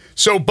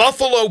 So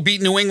Buffalo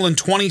beat New England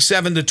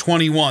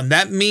 27-21.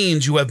 That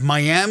means you have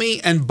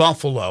Miami and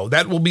Buffalo.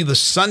 That will be the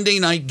Sunday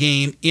night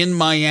game in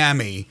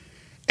Miami.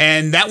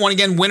 And that one,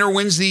 again, winner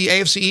wins the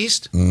AFC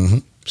East. Mm-hmm.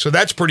 So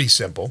that's pretty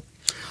simple.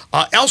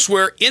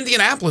 Elsewhere,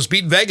 Indianapolis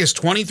beat Vegas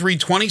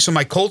 23-20, so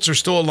my Colts are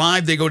still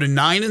alive. They go to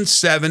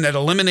 9-7. That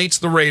eliminates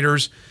the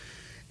Raiders.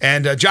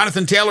 And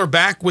Jonathan Taylor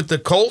back with the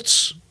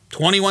Colts,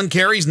 21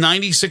 carries,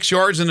 96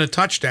 yards, and a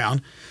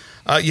touchdown.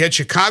 You had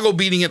Chicago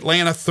beating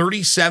Atlanta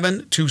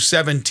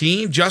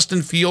 37-17.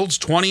 Justin Fields,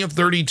 20 of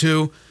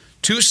 32,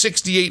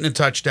 268 and a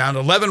touchdown,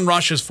 11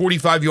 rushes,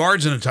 45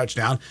 yards and a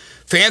touchdown.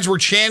 Fans were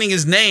chanting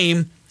his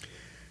name.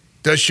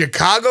 Does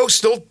Chicago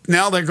still,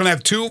 now they're going to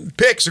have 2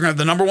 picks. They're going to have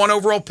the number 1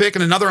 overall pick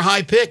and another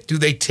high pick. Do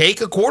they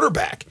take a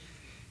quarterback?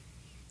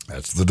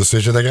 That's the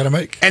decision they got to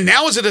make. And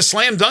now is it a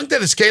slam dunk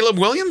that it's Caleb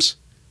Williams?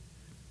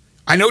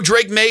 I know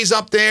Drake May's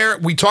up there.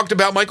 We talked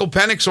about Michael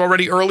Penix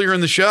already earlier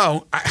in the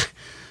show.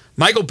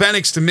 Michael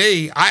Penix, to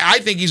me, I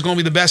think he's going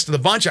to be the best of the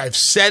bunch. I've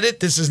said it.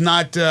 This is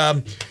not,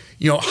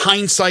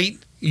 hindsight.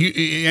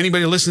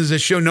 Anybody who listens to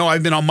this show know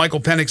I've been on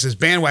Michael Penix's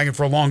bandwagon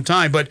for a long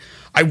time. But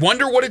I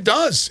wonder what it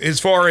does as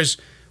far as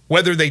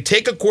whether they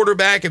take a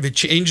quarterback, if it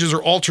changes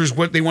or alters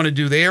what they want to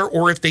do there,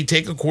 or if they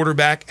take a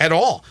quarterback at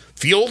all.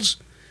 Fields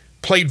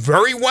played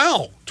very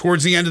well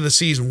towards the end of the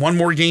season. 1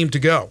 more game to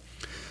go.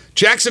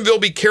 Jacksonville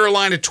beat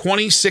Carolina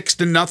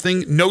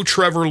 26-0. No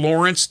Trevor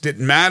Lawrence.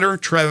 Didn't matter.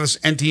 Travis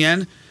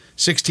Etienne,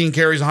 16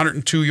 carries,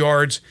 102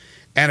 yards,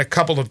 and a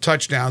couple of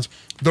touchdowns.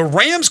 The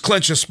Rams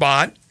clinch a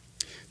spot.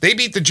 They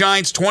beat the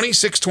Giants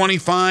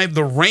 26-25.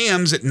 The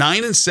Rams at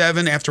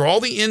 9-7, after all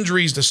the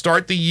injuries to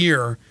start the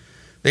year,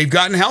 they've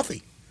gotten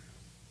healthy.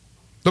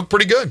 Look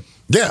pretty good.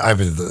 Yeah, I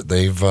mean,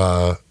 they've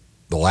the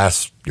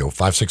last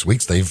 5-6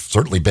 weeks, they've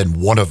certainly been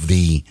one of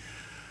the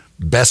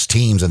best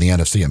teams in the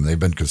NFC. I mean, they've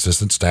been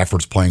consistent.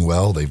 Stafford's playing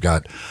well. They've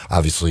got,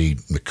 obviously,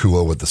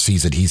 Nakua with the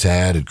season he's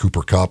had, and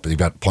Cooper Kupp. They've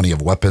got plenty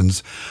of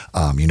weapons.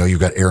 You've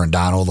got Aaron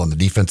Donald on the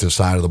defensive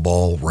side of the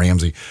ball,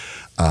 Ramsey.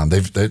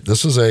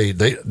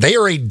 They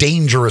are a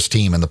dangerous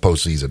team in the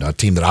postseason. A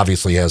team that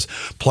obviously has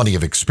plenty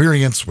of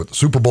experience with the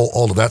Super Bowl,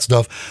 all of that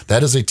stuff.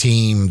 That is a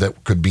team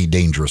that could be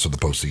dangerous in the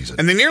postseason.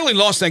 And they nearly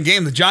lost that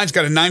game. The Giants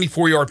got a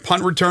 94-yard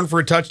punt return for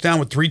a touchdown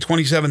with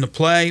 3:27 to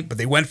play, but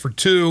they went for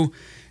 2,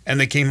 and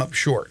they came up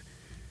short.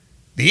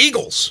 The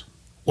Eagles,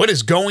 what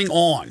is going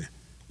on?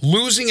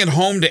 Losing at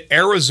home to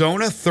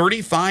Arizona,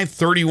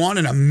 35-31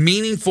 in a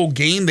meaningful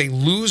game. They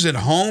lose at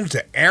home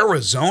to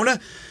Arizona.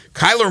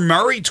 Kyler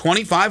Murray,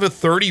 25 of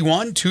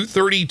 31,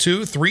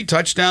 232, 3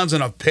 touchdowns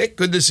and a pick.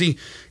 Good to see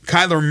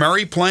Kyler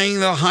Murray playing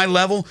at a high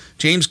level.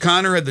 James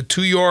Conner had the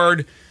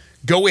 2-yard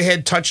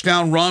go-ahead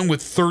touchdown run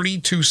with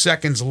 32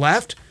 seconds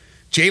left.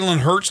 Jalen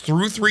Hurts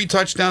threw 3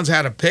 touchdowns,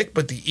 had a pick,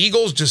 but the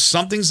Eagles, just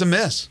something's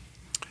amiss.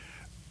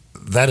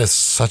 That is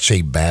such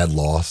a bad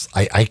loss.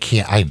 I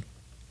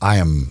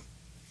am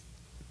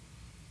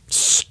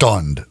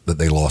stunned that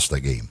they lost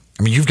that game.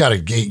 I mean, you've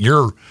got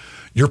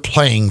you're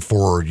playing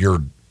for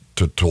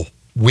to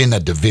win a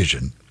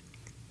division.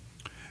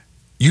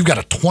 You've got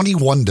a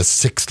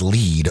 21-6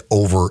 lead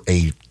over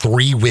a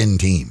 3-win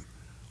team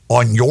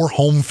on your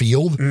home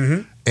field,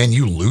 and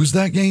you lose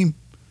that game.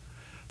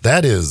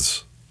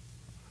 That's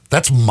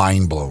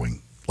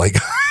mind-blowing. Like,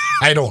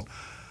 I don't.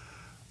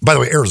 By the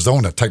way,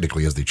 Arizona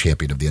technically is the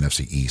champion of the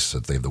NFC East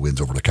since they have the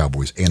wins over the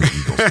Cowboys and the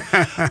Eagles.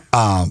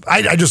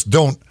 I just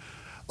don't.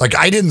 Like,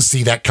 I didn't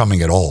see that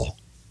coming at all.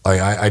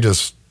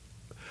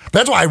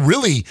 That's why I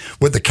really,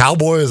 with the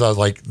Cowboys, I was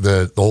like,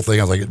 the whole thing,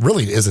 I was like, it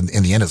really isn't,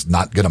 in the end, it's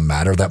not going to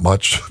matter that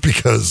much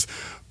because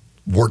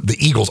the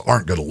Eagles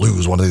aren't going to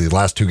lose one of the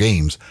last 2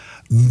 games.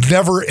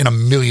 Never in a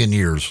million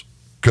years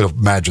could have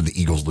imagined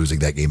the Eagles losing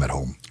that game at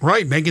home.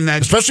 Right, making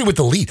that. Especially with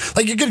the lead.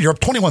 Like, you're up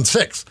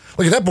 21-6.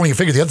 Like, at that point, you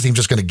figure the other team's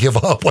just going to give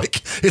up.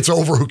 Like, it's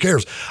over. Who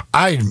cares?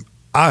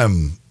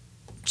 I'm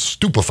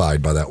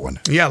stupefied by that one.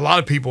 Yeah, a lot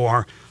of people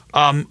are.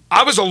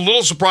 I was a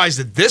little surprised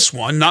at this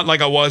one, not like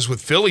I was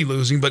with Philly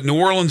losing, but New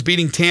Orleans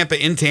beating Tampa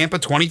in Tampa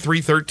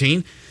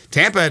 23-13.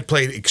 Tampa had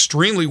played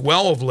extremely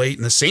well of late,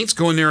 and the Saints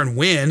go in there and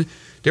win.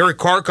 Derek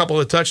Carr, a couple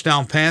of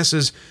touchdown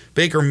passes.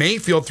 Baker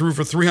Mayfield threw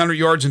for 300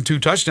 yards and 2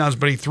 touchdowns,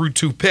 but he threw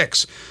 2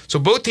 picks. So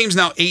both teams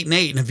now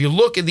 8-8, and if you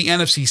look at the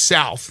NFC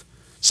South,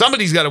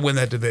 somebody's got to win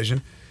that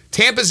division.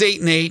 Tampa's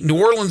 8-8, New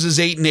Orleans is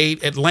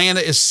 8-8,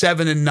 Atlanta is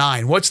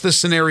 7-9. What's the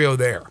scenario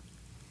there?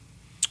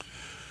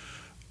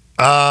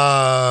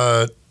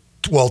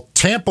 Well,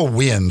 Tampa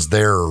wins,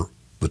 they're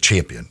the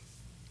champion.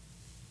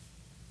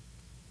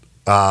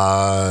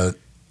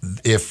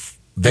 If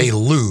they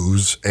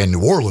lose and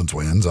New Orleans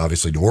wins,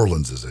 obviously New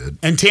Orleans is it.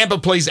 And Tampa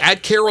plays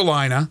at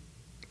Carolina.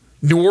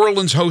 New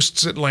Orleans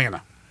hosts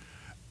Atlanta.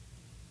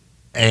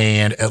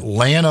 And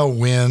Atlanta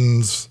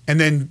wins. And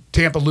then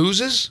Tampa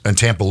loses? And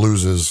Tampa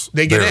loses.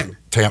 They get in.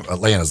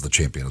 Atlanta's the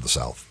champion of the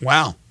South.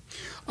 Wow.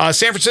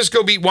 San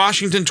Francisco beat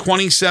Washington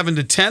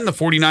 27-10. The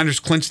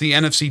 49ers clinched the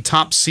NFC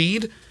top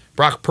seed.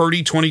 Brock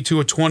Purdy, 22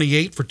 of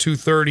 28 for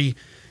 230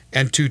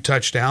 and 2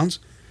 touchdowns.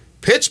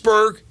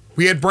 Pittsburgh,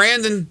 we had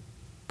Brandon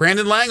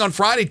Lang on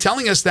Friday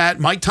telling us that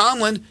Mike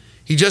Tomlin,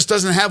 he just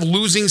doesn't have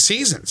losing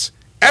seasons,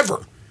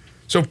 ever.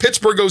 So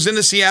Pittsburgh goes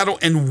into Seattle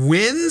and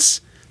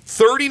wins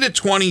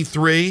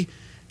 30-23,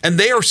 and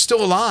they are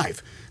still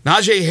alive.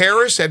 Najee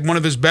Harris had one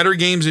of his better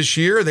games this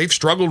year. They've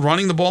struggled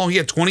running the ball. He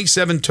had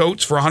 27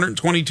 totes for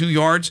 122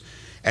 yards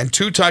and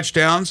 2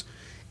 touchdowns.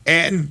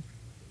 And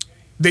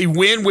they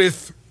win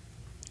with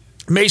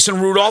Mason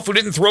Rudolph, who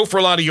didn't throw for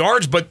a lot of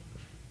yards, but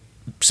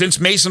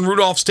since Mason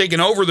Rudolph's taken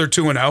over, they're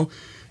 2-0.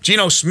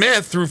 Geno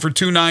Smith threw for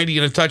 290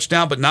 and a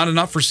touchdown, but not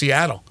enough for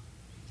Seattle.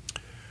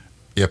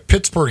 Yeah,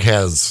 Pittsburgh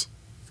has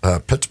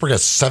Pittsburgh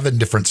has 7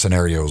 different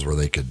scenarios where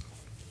they could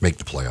make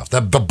the playoffs.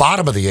 The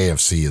bottom of the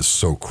AFC is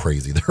so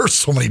crazy. There are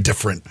so many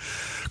different.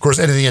 Of course,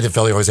 in the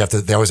NFL, they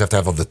always have to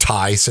have the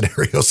tie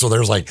scenario. So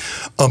there's like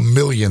a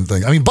million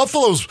things. I mean,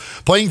 Buffalo's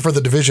playing for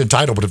the division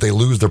title, but if they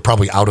lose, they're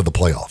probably out of the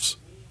playoffs.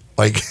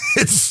 Like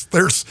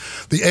there's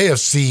the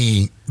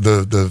AFC,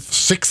 the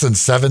 6 and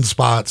 7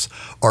 spots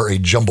are a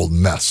jumbled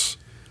mess.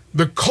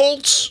 The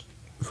Colts,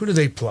 who do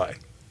they play?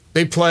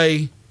 They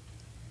play.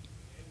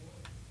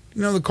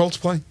 You know the Colts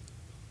play?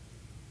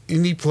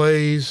 Indy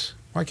plays.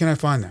 Why can't I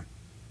find them?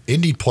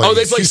 Indy plays. Oh,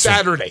 they play Houston.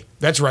 Saturday.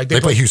 That's right. They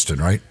play Houston,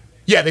 right?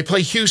 Yeah, they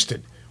play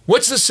Houston.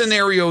 What's the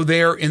scenario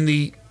there in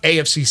the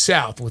AFC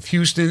South with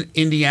Houston,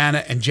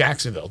 Indiana, and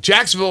Jacksonville?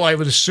 Jacksonville, I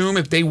would assume,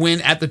 if they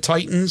win at the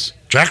Titans,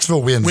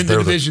 Jacksonville wins the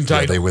division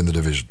title. Yeah, they win the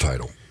division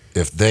title.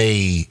 If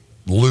they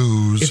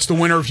lose, it's the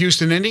winner of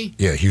Houston, Indy.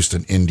 Yeah,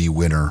 Houston, Indy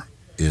winner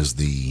is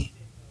the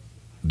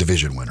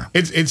division winner.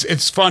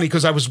 It's funny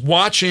because I was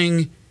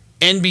watching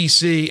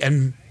NBC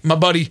and my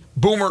buddy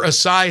Boomer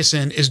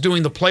Esiason is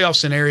doing the playoff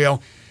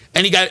scenario,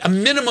 and he got a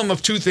minimum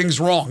of 2 things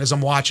wrong as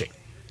I'm watching.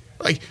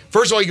 Like,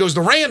 first of all, he goes,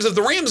 if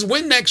the Rams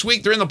win next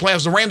week, they're in the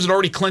playoffs. The Rams had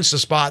already clinched the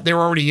spot. They were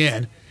already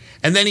in.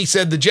 And then he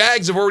said the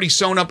Jags have already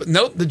sewn up.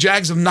 Nope, the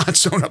Jags have not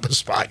sewn up a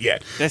spot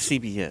yet. That's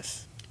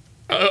CBS.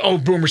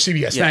 Boomer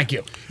CBS. Yeah. Thank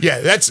you.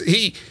 Yeah,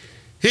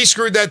 he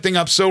screwed that thing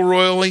up so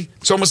royally.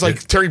 It's almost like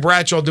Terry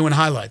Bradshaw doing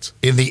highlights.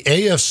 In the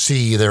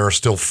AFC, there are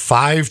still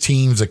 5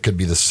 teams that could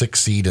be the 6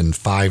 seed and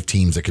 5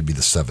 teams that could be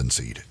the 7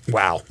 seed.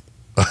 Wow.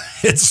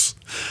 It's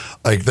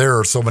like there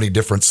are so many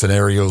different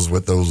scenarios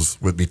with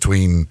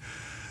between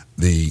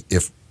the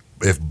if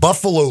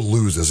Buffalo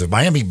loses, if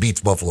Miami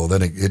beats Buffalo,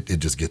 then it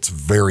just gets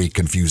very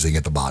confusing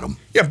at the bottom.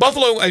 Yeah,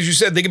 Buffalo, as you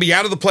said, they could be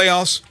out of the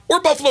playoffs,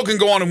 or Buffalo can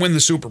go on and win the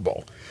Super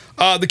Bowl.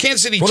 The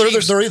Kansas City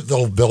Chiefs.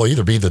 They'll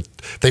either be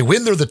they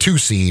win, they're the 2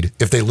 seed.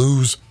 If they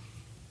lose,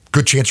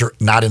 good chance you're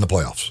not in the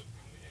playoffs.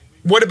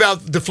 What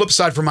about the flip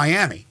side for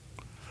Miami?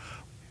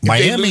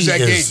 Miami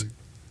is.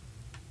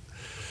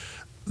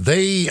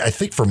 I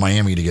think for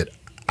Miami to get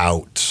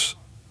out,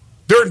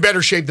 they're in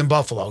better shape than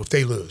Buffalo if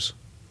they lose.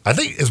 I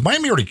think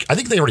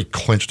they already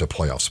clinched a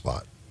playoff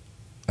spot.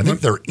 I think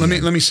they're in.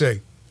 Let me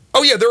see.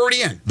 Oh yeah, they're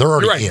already in. They're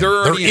already in.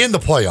 They're in the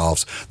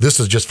playoffs. This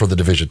is just for the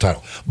division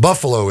title.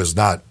 Buffalo is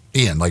not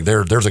in. Like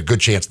there's a good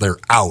chance they're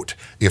out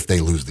if they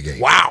lose the game.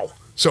 Wow.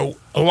 So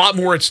a lot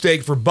more at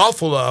stake for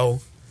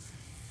Buffalo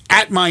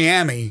at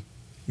Miami.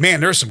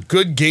 Man, there's some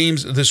good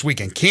games this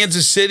weekend.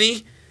 Kansas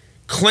City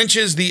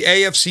clinches the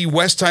AFC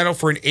West title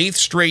for an 8th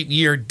straight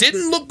year.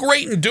 Didn't look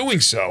great in doing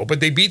so, but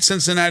they beat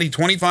Cincinnati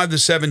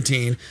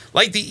 25-17.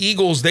 Like the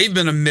Eagles, they've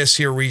been a miss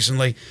here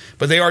recently,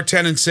 but they are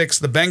 10-6.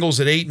 The Bengals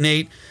at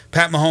 8-8.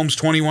 Pat Mahomes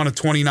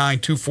 21-29,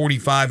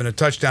 245 and a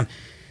touchdown.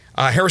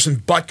 Harrison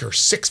Butker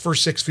 6 for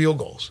 6 field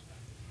goals.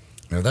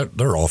 Yeah,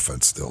 their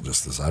offense still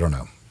just is. I don't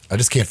know. I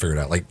just can't figure it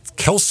out. Like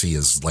Kelsey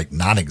is like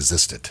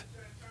non-existent.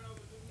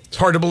 It's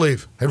hard to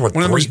believe. One of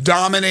the most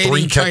dominating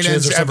 3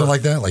 catches or something ever.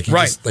 like that. Like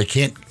they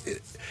can't.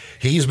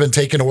 He's been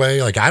taken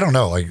away. Like I don't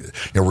know. Like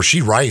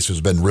Rashee Rice, who's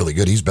been really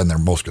good. He's been their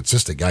most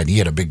consistent guy, and he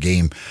had a big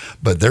game.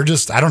 But they're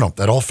just. I don't know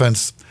that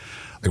offense.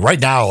 Like right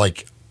now,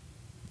 like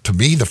to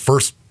me, the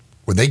first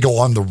when they go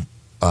on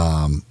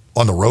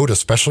the road,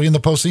 especially in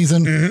the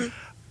postseason, mm-hmm.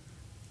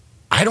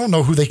 I don't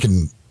know who they're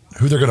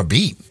going to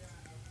beat.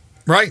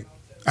 Right.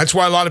 That's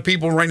why a lot of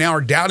people right now are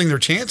doubting their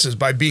chances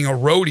by being a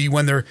roadie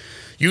when they're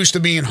used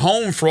to being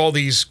home for all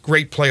these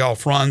great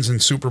playoff runs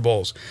and Super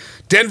Bowls.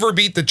 Denver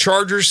beat the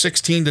Chargers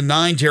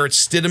 16-9. Jarrett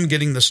Stidham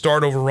getting the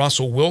start over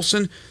Russell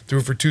Wilson,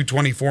 threw for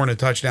 224 and a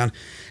touchdown.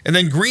 And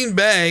then Green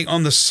Bay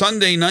on the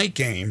Sunday night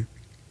game,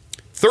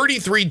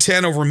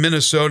 33-10 over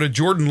Minnesota.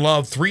 Jordan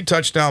Love, 3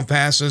 touchdown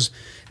passes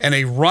and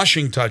a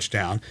rushing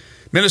touchdown.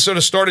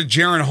 Minnesota started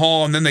Jaron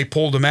Hall, and then they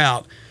pulled him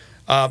out.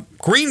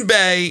 Green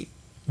Bay,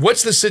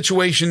 what's the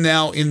situation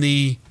now in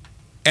the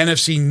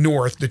NFC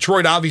North?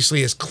 Detroit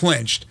obviously has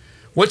clinched.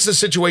 What's the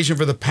situation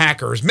for the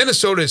Packers?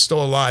 Minnesota is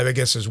still alive, I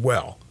guess, as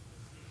well.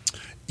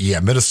 Yeah,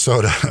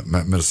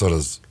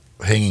 Minnesota's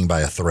hanging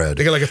by a thread.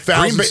 They got like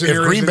 1,000 If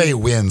Green Bay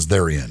wins,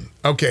 they're in.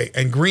 Okay,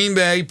 and Green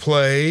Bay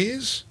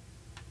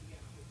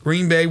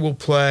will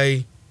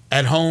play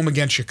at home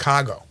against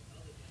Chicago.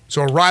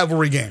 So a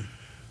rivalry game.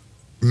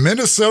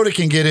 Minnesota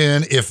can get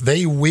in if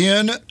they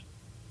win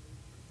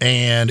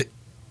and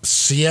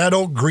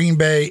Seattle, Green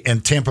Bay,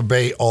 and Tampa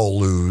Bay all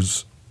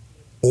lose,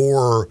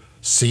 or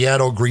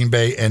Seattle, Green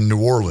Bay, and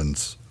New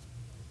Orleans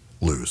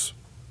lose.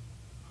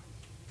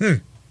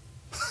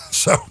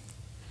 So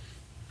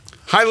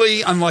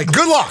highly unlikely.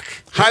 Good luck.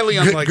 Highly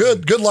unlikely.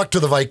 Good luck to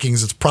the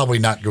Vikings. It's probably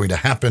not going to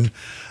happen.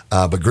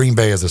 But Green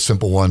Bay is a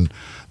simple one.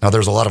 Now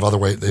there's a lot of other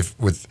ways.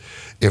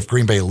 If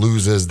Green Bay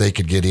loses, they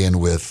could get in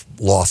with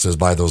losses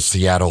by those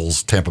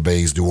Seattles, Tampa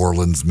Bays, New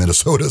Orleans,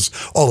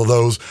 Minnesotas, all of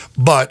those.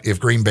 But if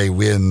Green Bay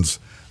wins,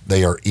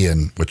 they are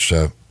in, which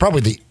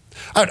probably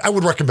I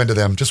would recommend to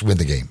them just win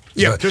the game.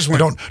 Yeah, just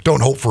win.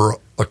 Don't hope for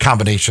a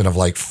combination of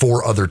like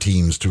 4 other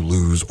teams to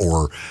lose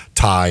or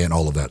tie and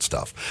all of that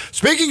stuff.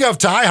 Speaking of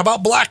tie, how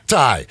about black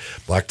tie?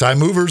 Black tie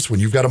movers, when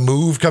you've got a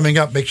move coming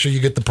up, make sure you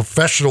get the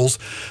professionals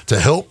to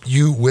help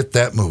you with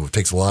that move. It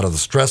takes a lot of the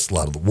stress, a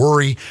lot of the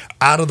worry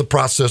out of the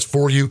process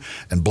for you.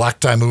 And black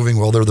tie moving,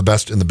 well, they're the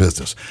best in the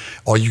business.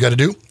 All you got to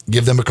do,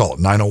 give them a call,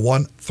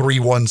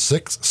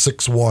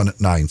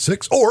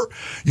 901-316-6196, or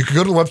you can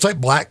go to the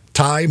website,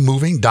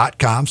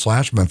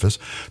 blacktiemoving.com/Memphis.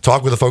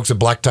 Talk with the folks at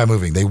Black Tie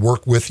Moving. They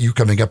work with you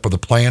coming up with a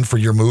plan for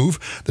your move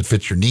that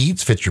fits your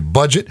needs, fits your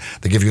budget.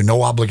 They give you a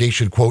no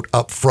obligation quote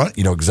up front.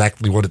 You know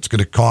exactly what it's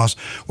going to cost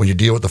when you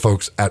deal with the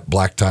folks at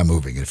Black Tie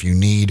Moving. And if you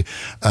need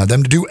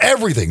them to do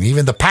everything,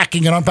 even the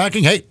packing and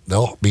unpacking, hey,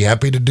 they'll be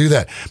happy to do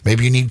that.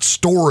 Maybe you need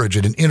storage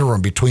at an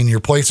interim between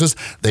your places.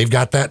 They've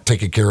got that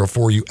taken care of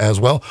for you as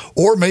well.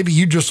 Or maybe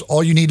you just,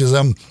 all you need is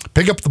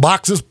pick up the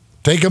boxes,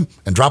 take them,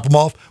 and drop them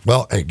off.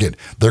 Well, again,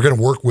 they're going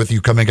to work with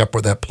you coming up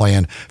with that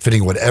plan,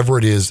 fitting whatever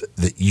it is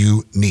that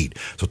you need.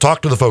 So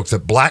talk to the folks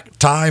at Black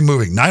Tie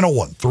Moving,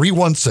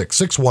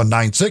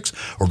 901-316-6196,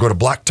 or go to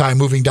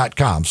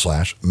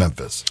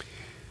blacktiemoving.com/Memphis.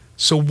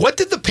 So what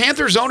did the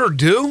Panthers owner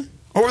do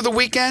over the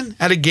weekend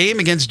at a game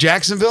against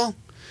Jacksonville?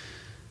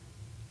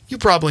 You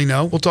probably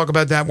know. We'll talk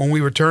about that when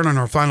we return on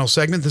our final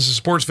segment. This is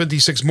Sports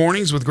 56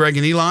 Mornings with Greg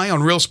and Eli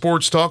on Real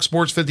Sports Talk,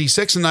 Sports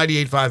 56 and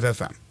 98.5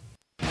 FM.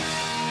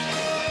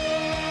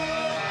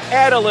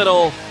 Add a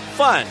little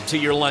fun to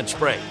your lunch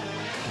break.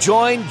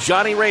 Join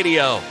Johnny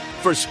Radio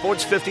for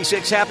Sports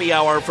 56 Happy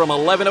Hour from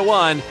 11 to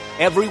 1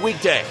 every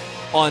weekday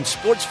on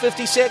Sports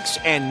 56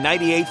 and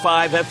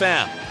 98.5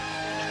 FM.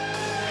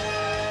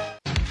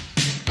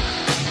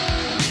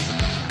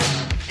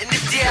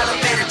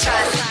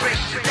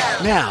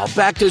 Now,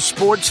 back to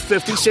Sports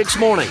 56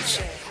 Mornings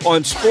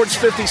on Sports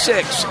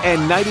 56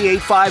 and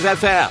 98.5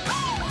 FM.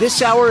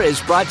 This hour is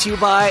brought to you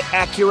by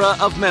Acura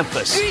of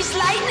Memphis. Grease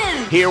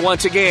lightning. Here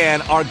once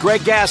again are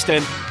Greg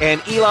Gaston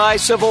and Eli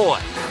Savoy.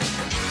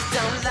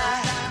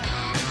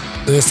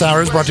 This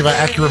hour is brought to you by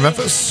Acura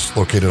Memphis,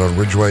 located on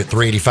Ridgeway at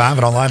 385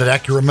 and online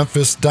at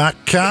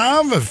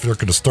AcuraMemphis.com. If you're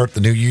looking to start the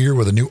new year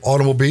with a new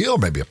automobile,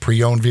 maybe a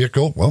pre-owned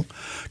vehicle, well,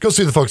 go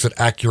see the folks at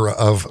Acura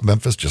of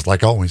Memphis, just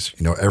like always.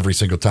 You know, every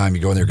single time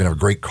you go in there, you're going to have a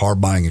great car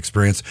buying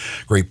experience,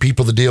 great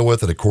people to deal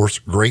with, and, of course,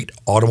 great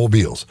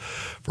automobiles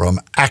from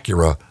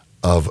Acura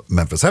of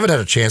Memphis. I haven't had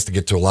a chance to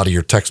get to a lot of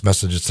your text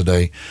messages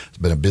today. It's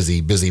been a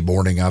busy, busy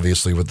morning,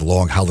 obviously, with the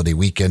long holiday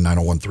weekend,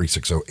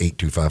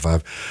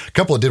 901-360-8255. A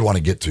couple I did want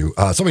to get to.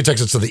 Somebody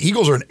texted, so the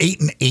Eagles are an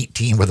 8-8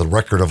 team with a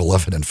record of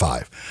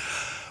 11-5.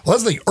 Well,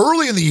 that's the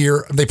early in the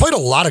year. They played a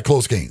lot of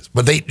close games,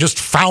 but they just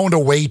found a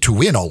way to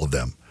win all of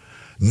them.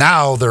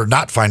 Now they're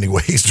not finding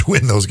ways to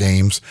win those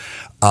games.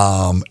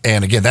 And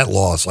again, that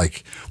loss,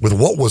 like with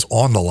what was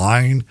on the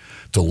line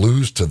to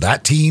lose to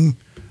that team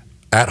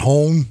at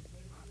home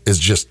is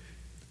just,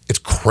 it's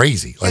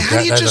crazy. Like how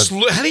do you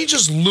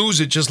just lose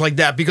it just like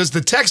that? Because the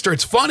texter,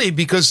 it's funny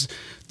because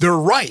they're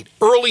right.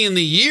 Early in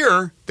the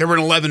year, they were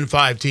an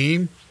 11-5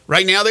 team.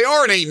 Right now, they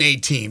are an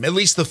 8-8 team. At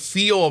least the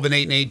feel of an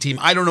 8-8 team.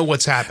 I don't know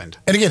what's happened.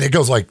 And again, it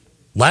goes like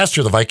last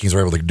year, the Vikings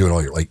were able to do it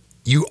all year. Like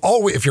you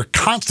always, if you're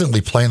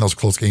constantly playing those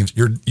close games,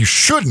 you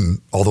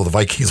shouldn't. Although the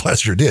Vikings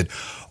last year did.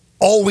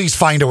 Always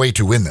find a way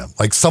to win them.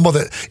 Like some of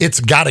it, it's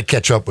got to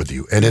catch up with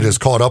you. And it has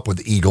caught up with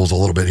the Eagles a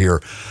little bit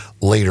here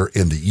later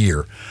in the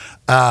year.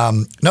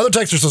 Another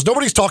texter says,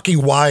 nobody's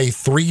talking why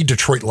 3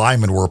 Detroit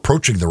linemen were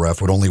approaching the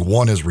ref when only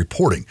 1 is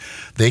reporting.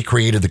 They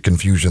created the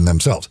confusion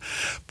themselves.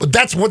 But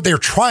that's what they're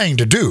trying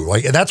to do.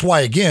 Like, and that's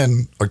why,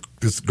 again,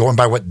 going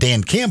by what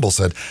Dan Campbell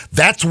said,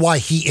 that's why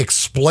he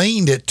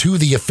explained it to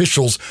the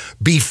officials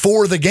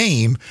before the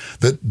game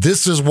that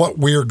this is what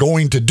we're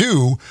going to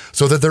do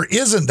so that there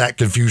isn't that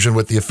confusion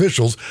with the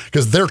officials,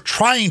 because they're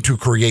trying to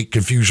create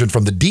confusion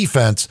from the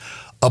defense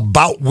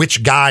about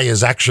which guy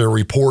is actually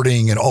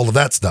reporting and all of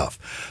that stuff.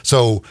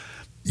 So,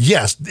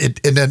 yes,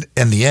 and then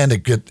in the end,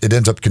 it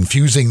ends up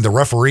confusing the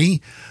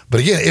referee. But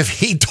again, if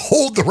he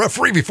told the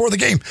referee before the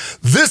game,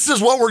 this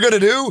is what we're going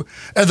to do,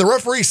 and the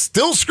referee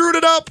still screwed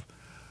it up,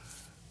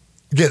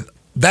 again,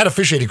 that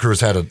officiating crew has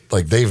had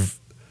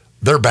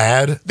they're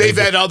bad. They've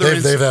had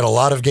a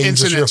lot of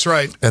games incidents, this year,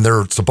 right? And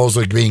they're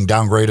supposedly being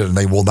downgraded, and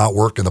they will not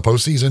work in the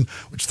postseason,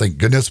 which thank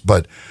goodness.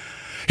 But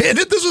and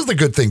this is the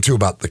good thing, too,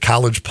 about the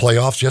college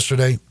playoffs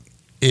yesterday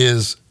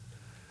is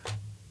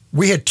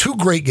we had 2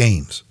 great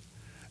games,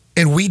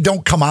 and we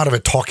don't come out of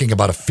it talking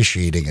about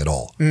officiating at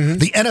all. Mm-hmm.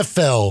 The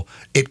NFL,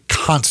 it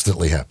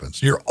constantly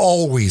happens. You're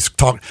always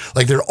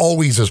there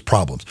always is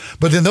problems.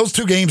 But in those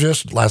 2 games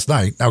just last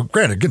night, now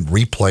granted, again,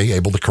 replay,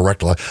 able to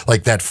correct,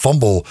 like that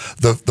fumble,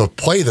 the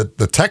play that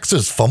the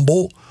Texas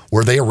fumble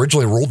where they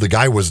originally ruled the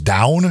guy was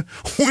down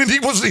when he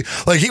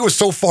was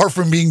so far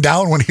from being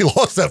down when he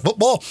lost that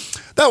football.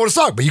 That would have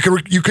sucked, but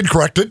you can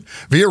correct it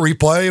via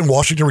replay and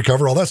Washington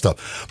recover, all that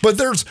stuff. But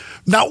there's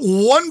not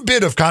one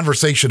bit of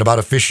conversation about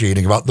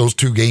officiating about those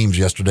two games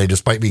yesterday,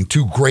 despite being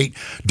two great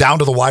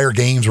down-to-the-wire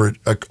games where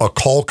a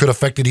call could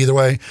affect it either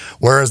way.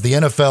 Whereas the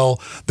NFL,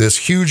 this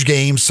huge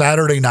game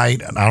Saturday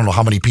night, and I don't know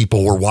how many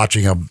people were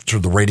watching. I'm sure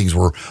the ratings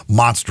were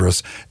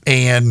monstrous,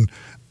 and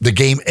the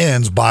game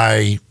ends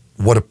by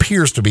what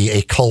appears to be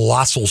a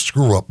colossal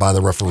screw-up by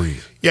the referee.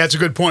 Yeah, it's a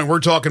good point. We're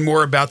talking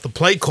more about the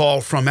play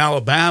call from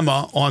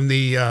Alabama on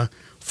the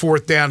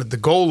fourth down at the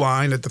goal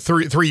line, at the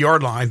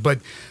 3-yard line. But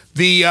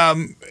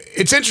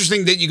it's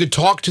interesting that you could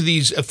talk to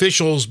these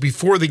officials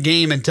before the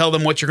game and tell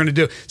them what you're going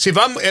to do. See,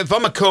 if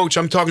I'm a coach,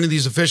 I'm talking to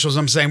these officials,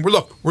 I'm saying,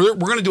 we're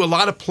going to do a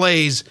lot of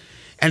plays,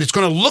 and it's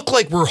going to look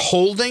like we're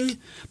holding,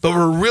 but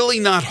we're really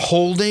not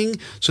holding.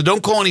 So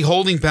don't call any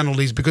holding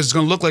penalties because it's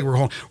going to look like we're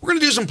holding. We're going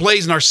to do some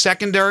plays in our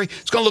secondary.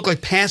 It's going to look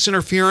like pass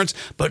interference,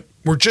 but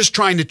we're just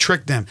trying to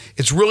trick them.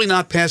 It's really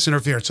not pass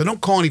interference. So don't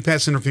call any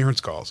pass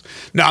interference calls.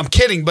 No, I'm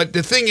kidding. But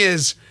the thing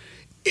is,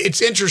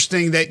 it's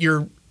interesting that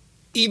you're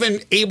even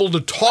able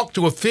to talk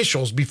to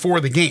officials before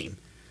the game.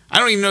 I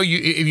don't even know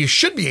if you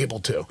should be able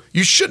to.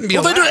 You shouldn't be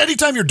allowed. They do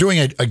anytime you're doing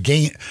a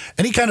game,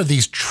 any kind of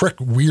these trick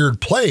weird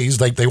plays,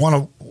 like they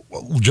want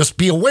to just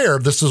be aware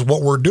this is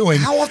what we're doing.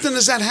 How often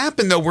does that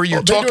happen though? Where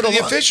you're talking to the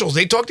officials?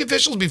 They talk to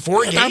officials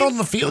before a game. Not on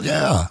the field,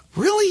 yeah.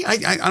 Really?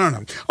 I don't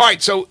know. All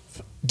right, so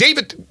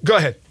David, go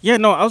ahead. Yeah,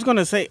 no, I was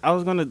gonna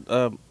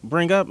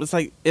bring up. It's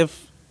like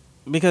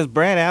because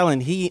Brad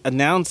Allen, he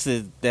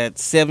announces that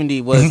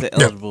 70 was the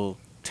eligible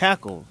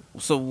tackle.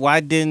 So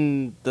why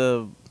didn't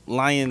the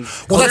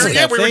Lions? Well, that's we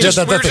were just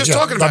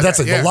talking about that.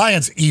 The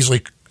Lions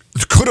easily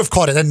could have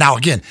caught it. And now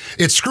again,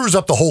 it screws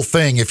up the whole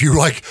thing if you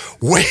wait,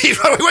 no,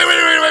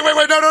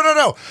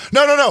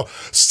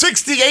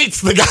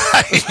 68's the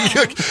guy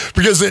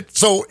because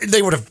so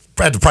they would have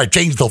had to probably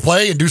change the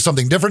play and do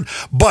something different.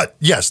 But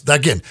yes,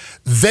 again,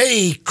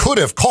 they could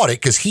have caught it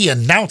because he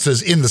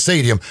announces in the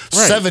stadium,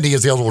 70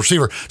 is the eligible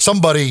receiver.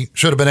 Somebody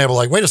should have been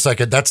able to wait a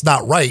second, that's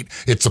not right.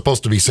 It's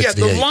supposed to be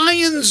 68. Yeah, the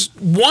Lions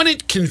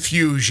wanted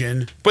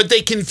confusion, but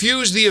they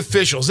confused the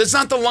officials. It's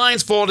not the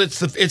Lions' fault, it's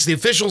the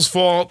officials'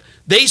 fault.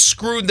 They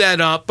screwed that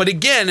up. But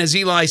again, as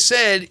Eli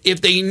said,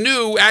 if they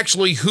knew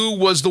actually who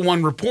was the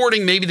one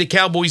reporting, maybe the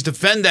Cowboys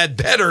defend that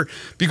better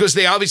because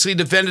they obviously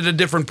defended a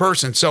different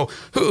person. So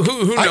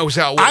who knows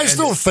how it would I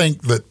still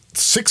think that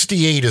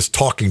 68 is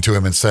talking to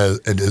him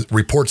and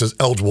reports as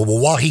eligible. Well,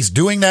 while he's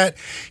doing that,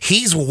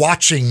 he's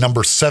watching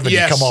number 70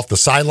 come off the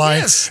sideline.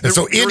 Yes. And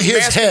so in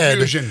his head,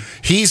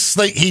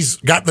 he's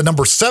got the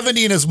number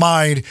 70 in his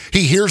mind.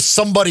 He hears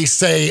somebody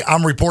say,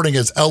 I'm reporting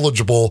as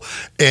eligible.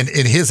 And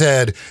in his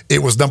head,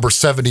 it was number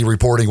 70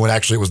 reporting when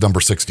actually it was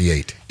number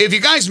 68. If you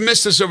guys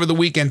missed this over the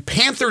weekend,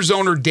 Panthers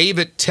owner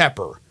David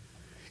Tepper,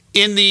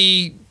 in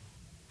the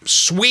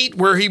suite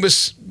where he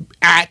was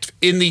at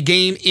in the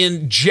game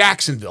in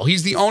Jacksonville.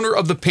 He's the owner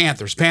of the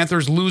Panthers.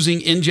 Panthers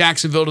losing in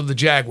Jacksonville to the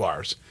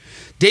Jaguars.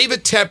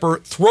 David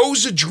Tepper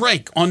throws a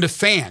drink onto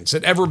fans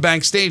at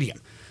Everbank Stadium.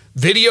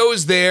 Video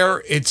is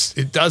there.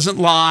 It doesn't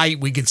lie.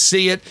 We can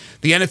see it.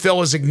 The NFL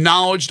has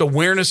acknowledged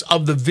awareness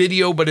of the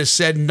video, but has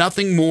said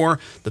nothing more.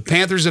 The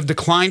Panthers have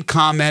declined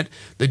comment.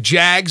 The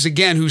Jags,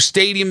 again, whose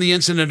stadium the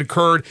incident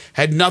occurred,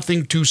 had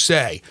nothing to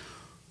say.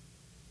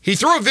 He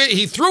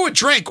threw a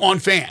drink on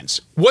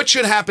fans. What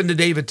should happen to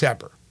David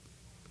Tepper?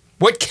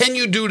 What can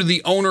you do to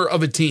the owner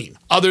of a team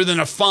other than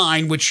a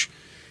fine, which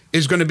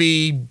is going to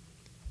be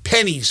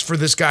pennies for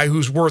this guy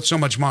who's worth so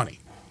much money?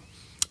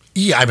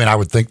 Yeah, I mean, I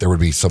would think there would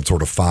be some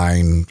sort of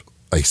fine,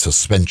 a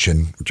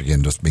suspension, which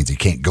again just means he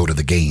can't go to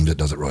the games. It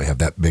doesn't really have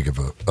that big of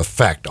an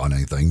effect on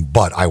anything.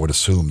 But I would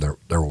assume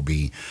there will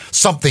be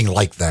something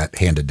like that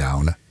handed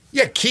down.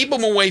 Yeah, keep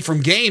him away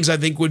from games, I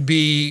think,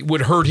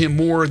 would hurt him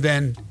more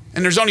than.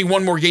 And there's only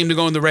one more game to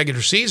go in the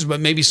regular season, but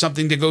maybe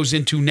something that goes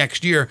into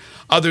next year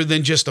other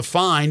than just a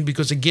fine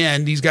because,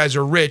 again, these guys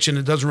are rich and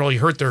it doesn't really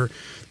hurt their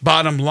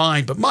bottom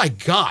line. But, my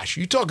gosh,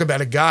 you talk about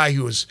a guy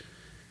who is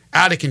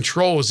out of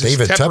control. Is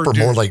David Tepper,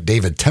 more like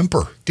David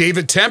Temper.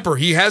 David Temper.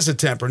 He has a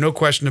temper, no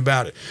question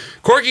about it.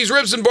 Corky's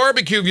Ribs and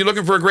Barbecue. If you're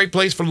looking for a great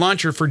place for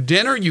lunch or for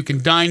dinner, you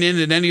can dine in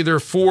at any of their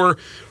 4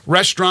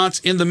 restaurants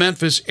in the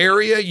Memphis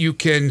area. You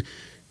can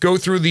go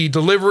through the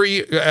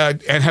delivery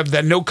and have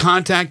that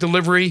no-contact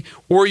delivery,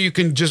 or you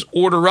can just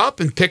order up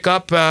and pick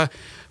up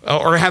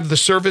or have the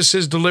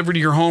services delivered to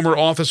your home or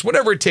office,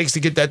 whatever it takes to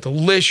get that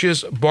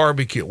delicious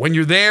barbecue. When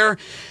you're there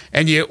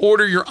and you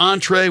order your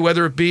entree,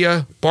 whether it be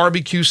a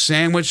barbecue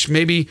sandwich,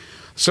 maybe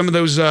some of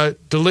those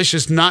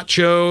delicious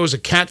nachos, a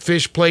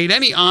catfish plate,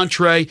 any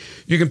entree,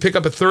 you can pick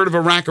up a third of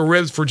a rack of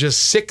ribs for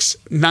just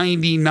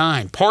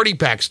 $6.99. Party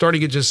pack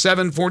starting at just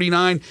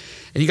 $7.49.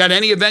 and you got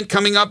any event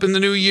coming up in the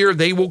new year,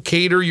 they will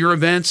cater your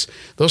events.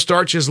 They'll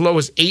start you as low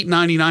as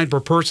 $8.99 per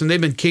person. They've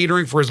been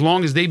catering for as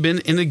long as they've been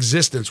in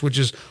existence, which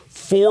is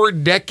 4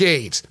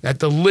 decades. That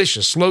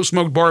delicious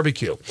slow-smoked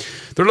barbecue.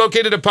 They're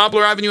located at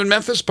Poplar Avenue in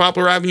Memphis,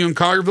 Poplar Avenue in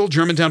Collierville,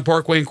 Germantown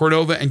Parkway in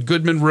Cordova, and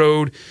Goodman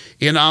Road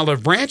in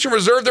Olive Branch, and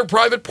reserve their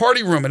private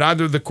party room at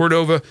either the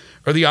Cordova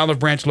or the Olive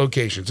Branch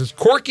locations. It's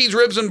Corky's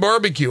Ribs and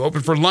Barbecue,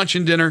 open for lunch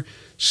and dinner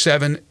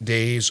 7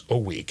 days a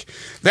week.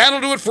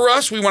 That'll do it for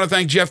us. We want to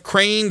thank Jeff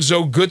Crane,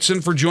 Zo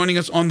Goodson for joining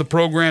us on the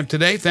program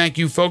today. Thank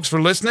you, folks,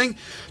 for listening.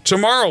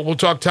 Tomorrow, we'll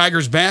talk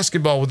Tigers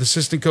basketball with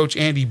assistant coach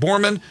Andy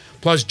Borman,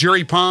 plus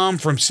Jerry Palm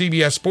from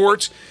CBS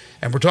Sports.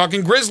 And we're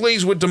talking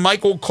Grizzlies with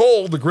DeMichael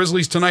Cole. The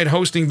Grizzlies tonight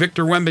hosting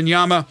Victor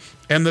Wembanyama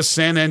and the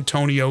San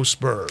Antonio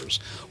Spurs.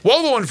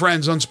 Wovo and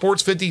Friends on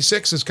Sports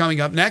 56 is coming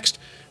up next.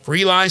 For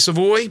Eli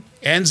Savoy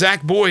and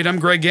Zach Boyd, I'm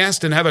Greg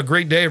Gaston. Have a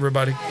great day,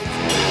 everybody.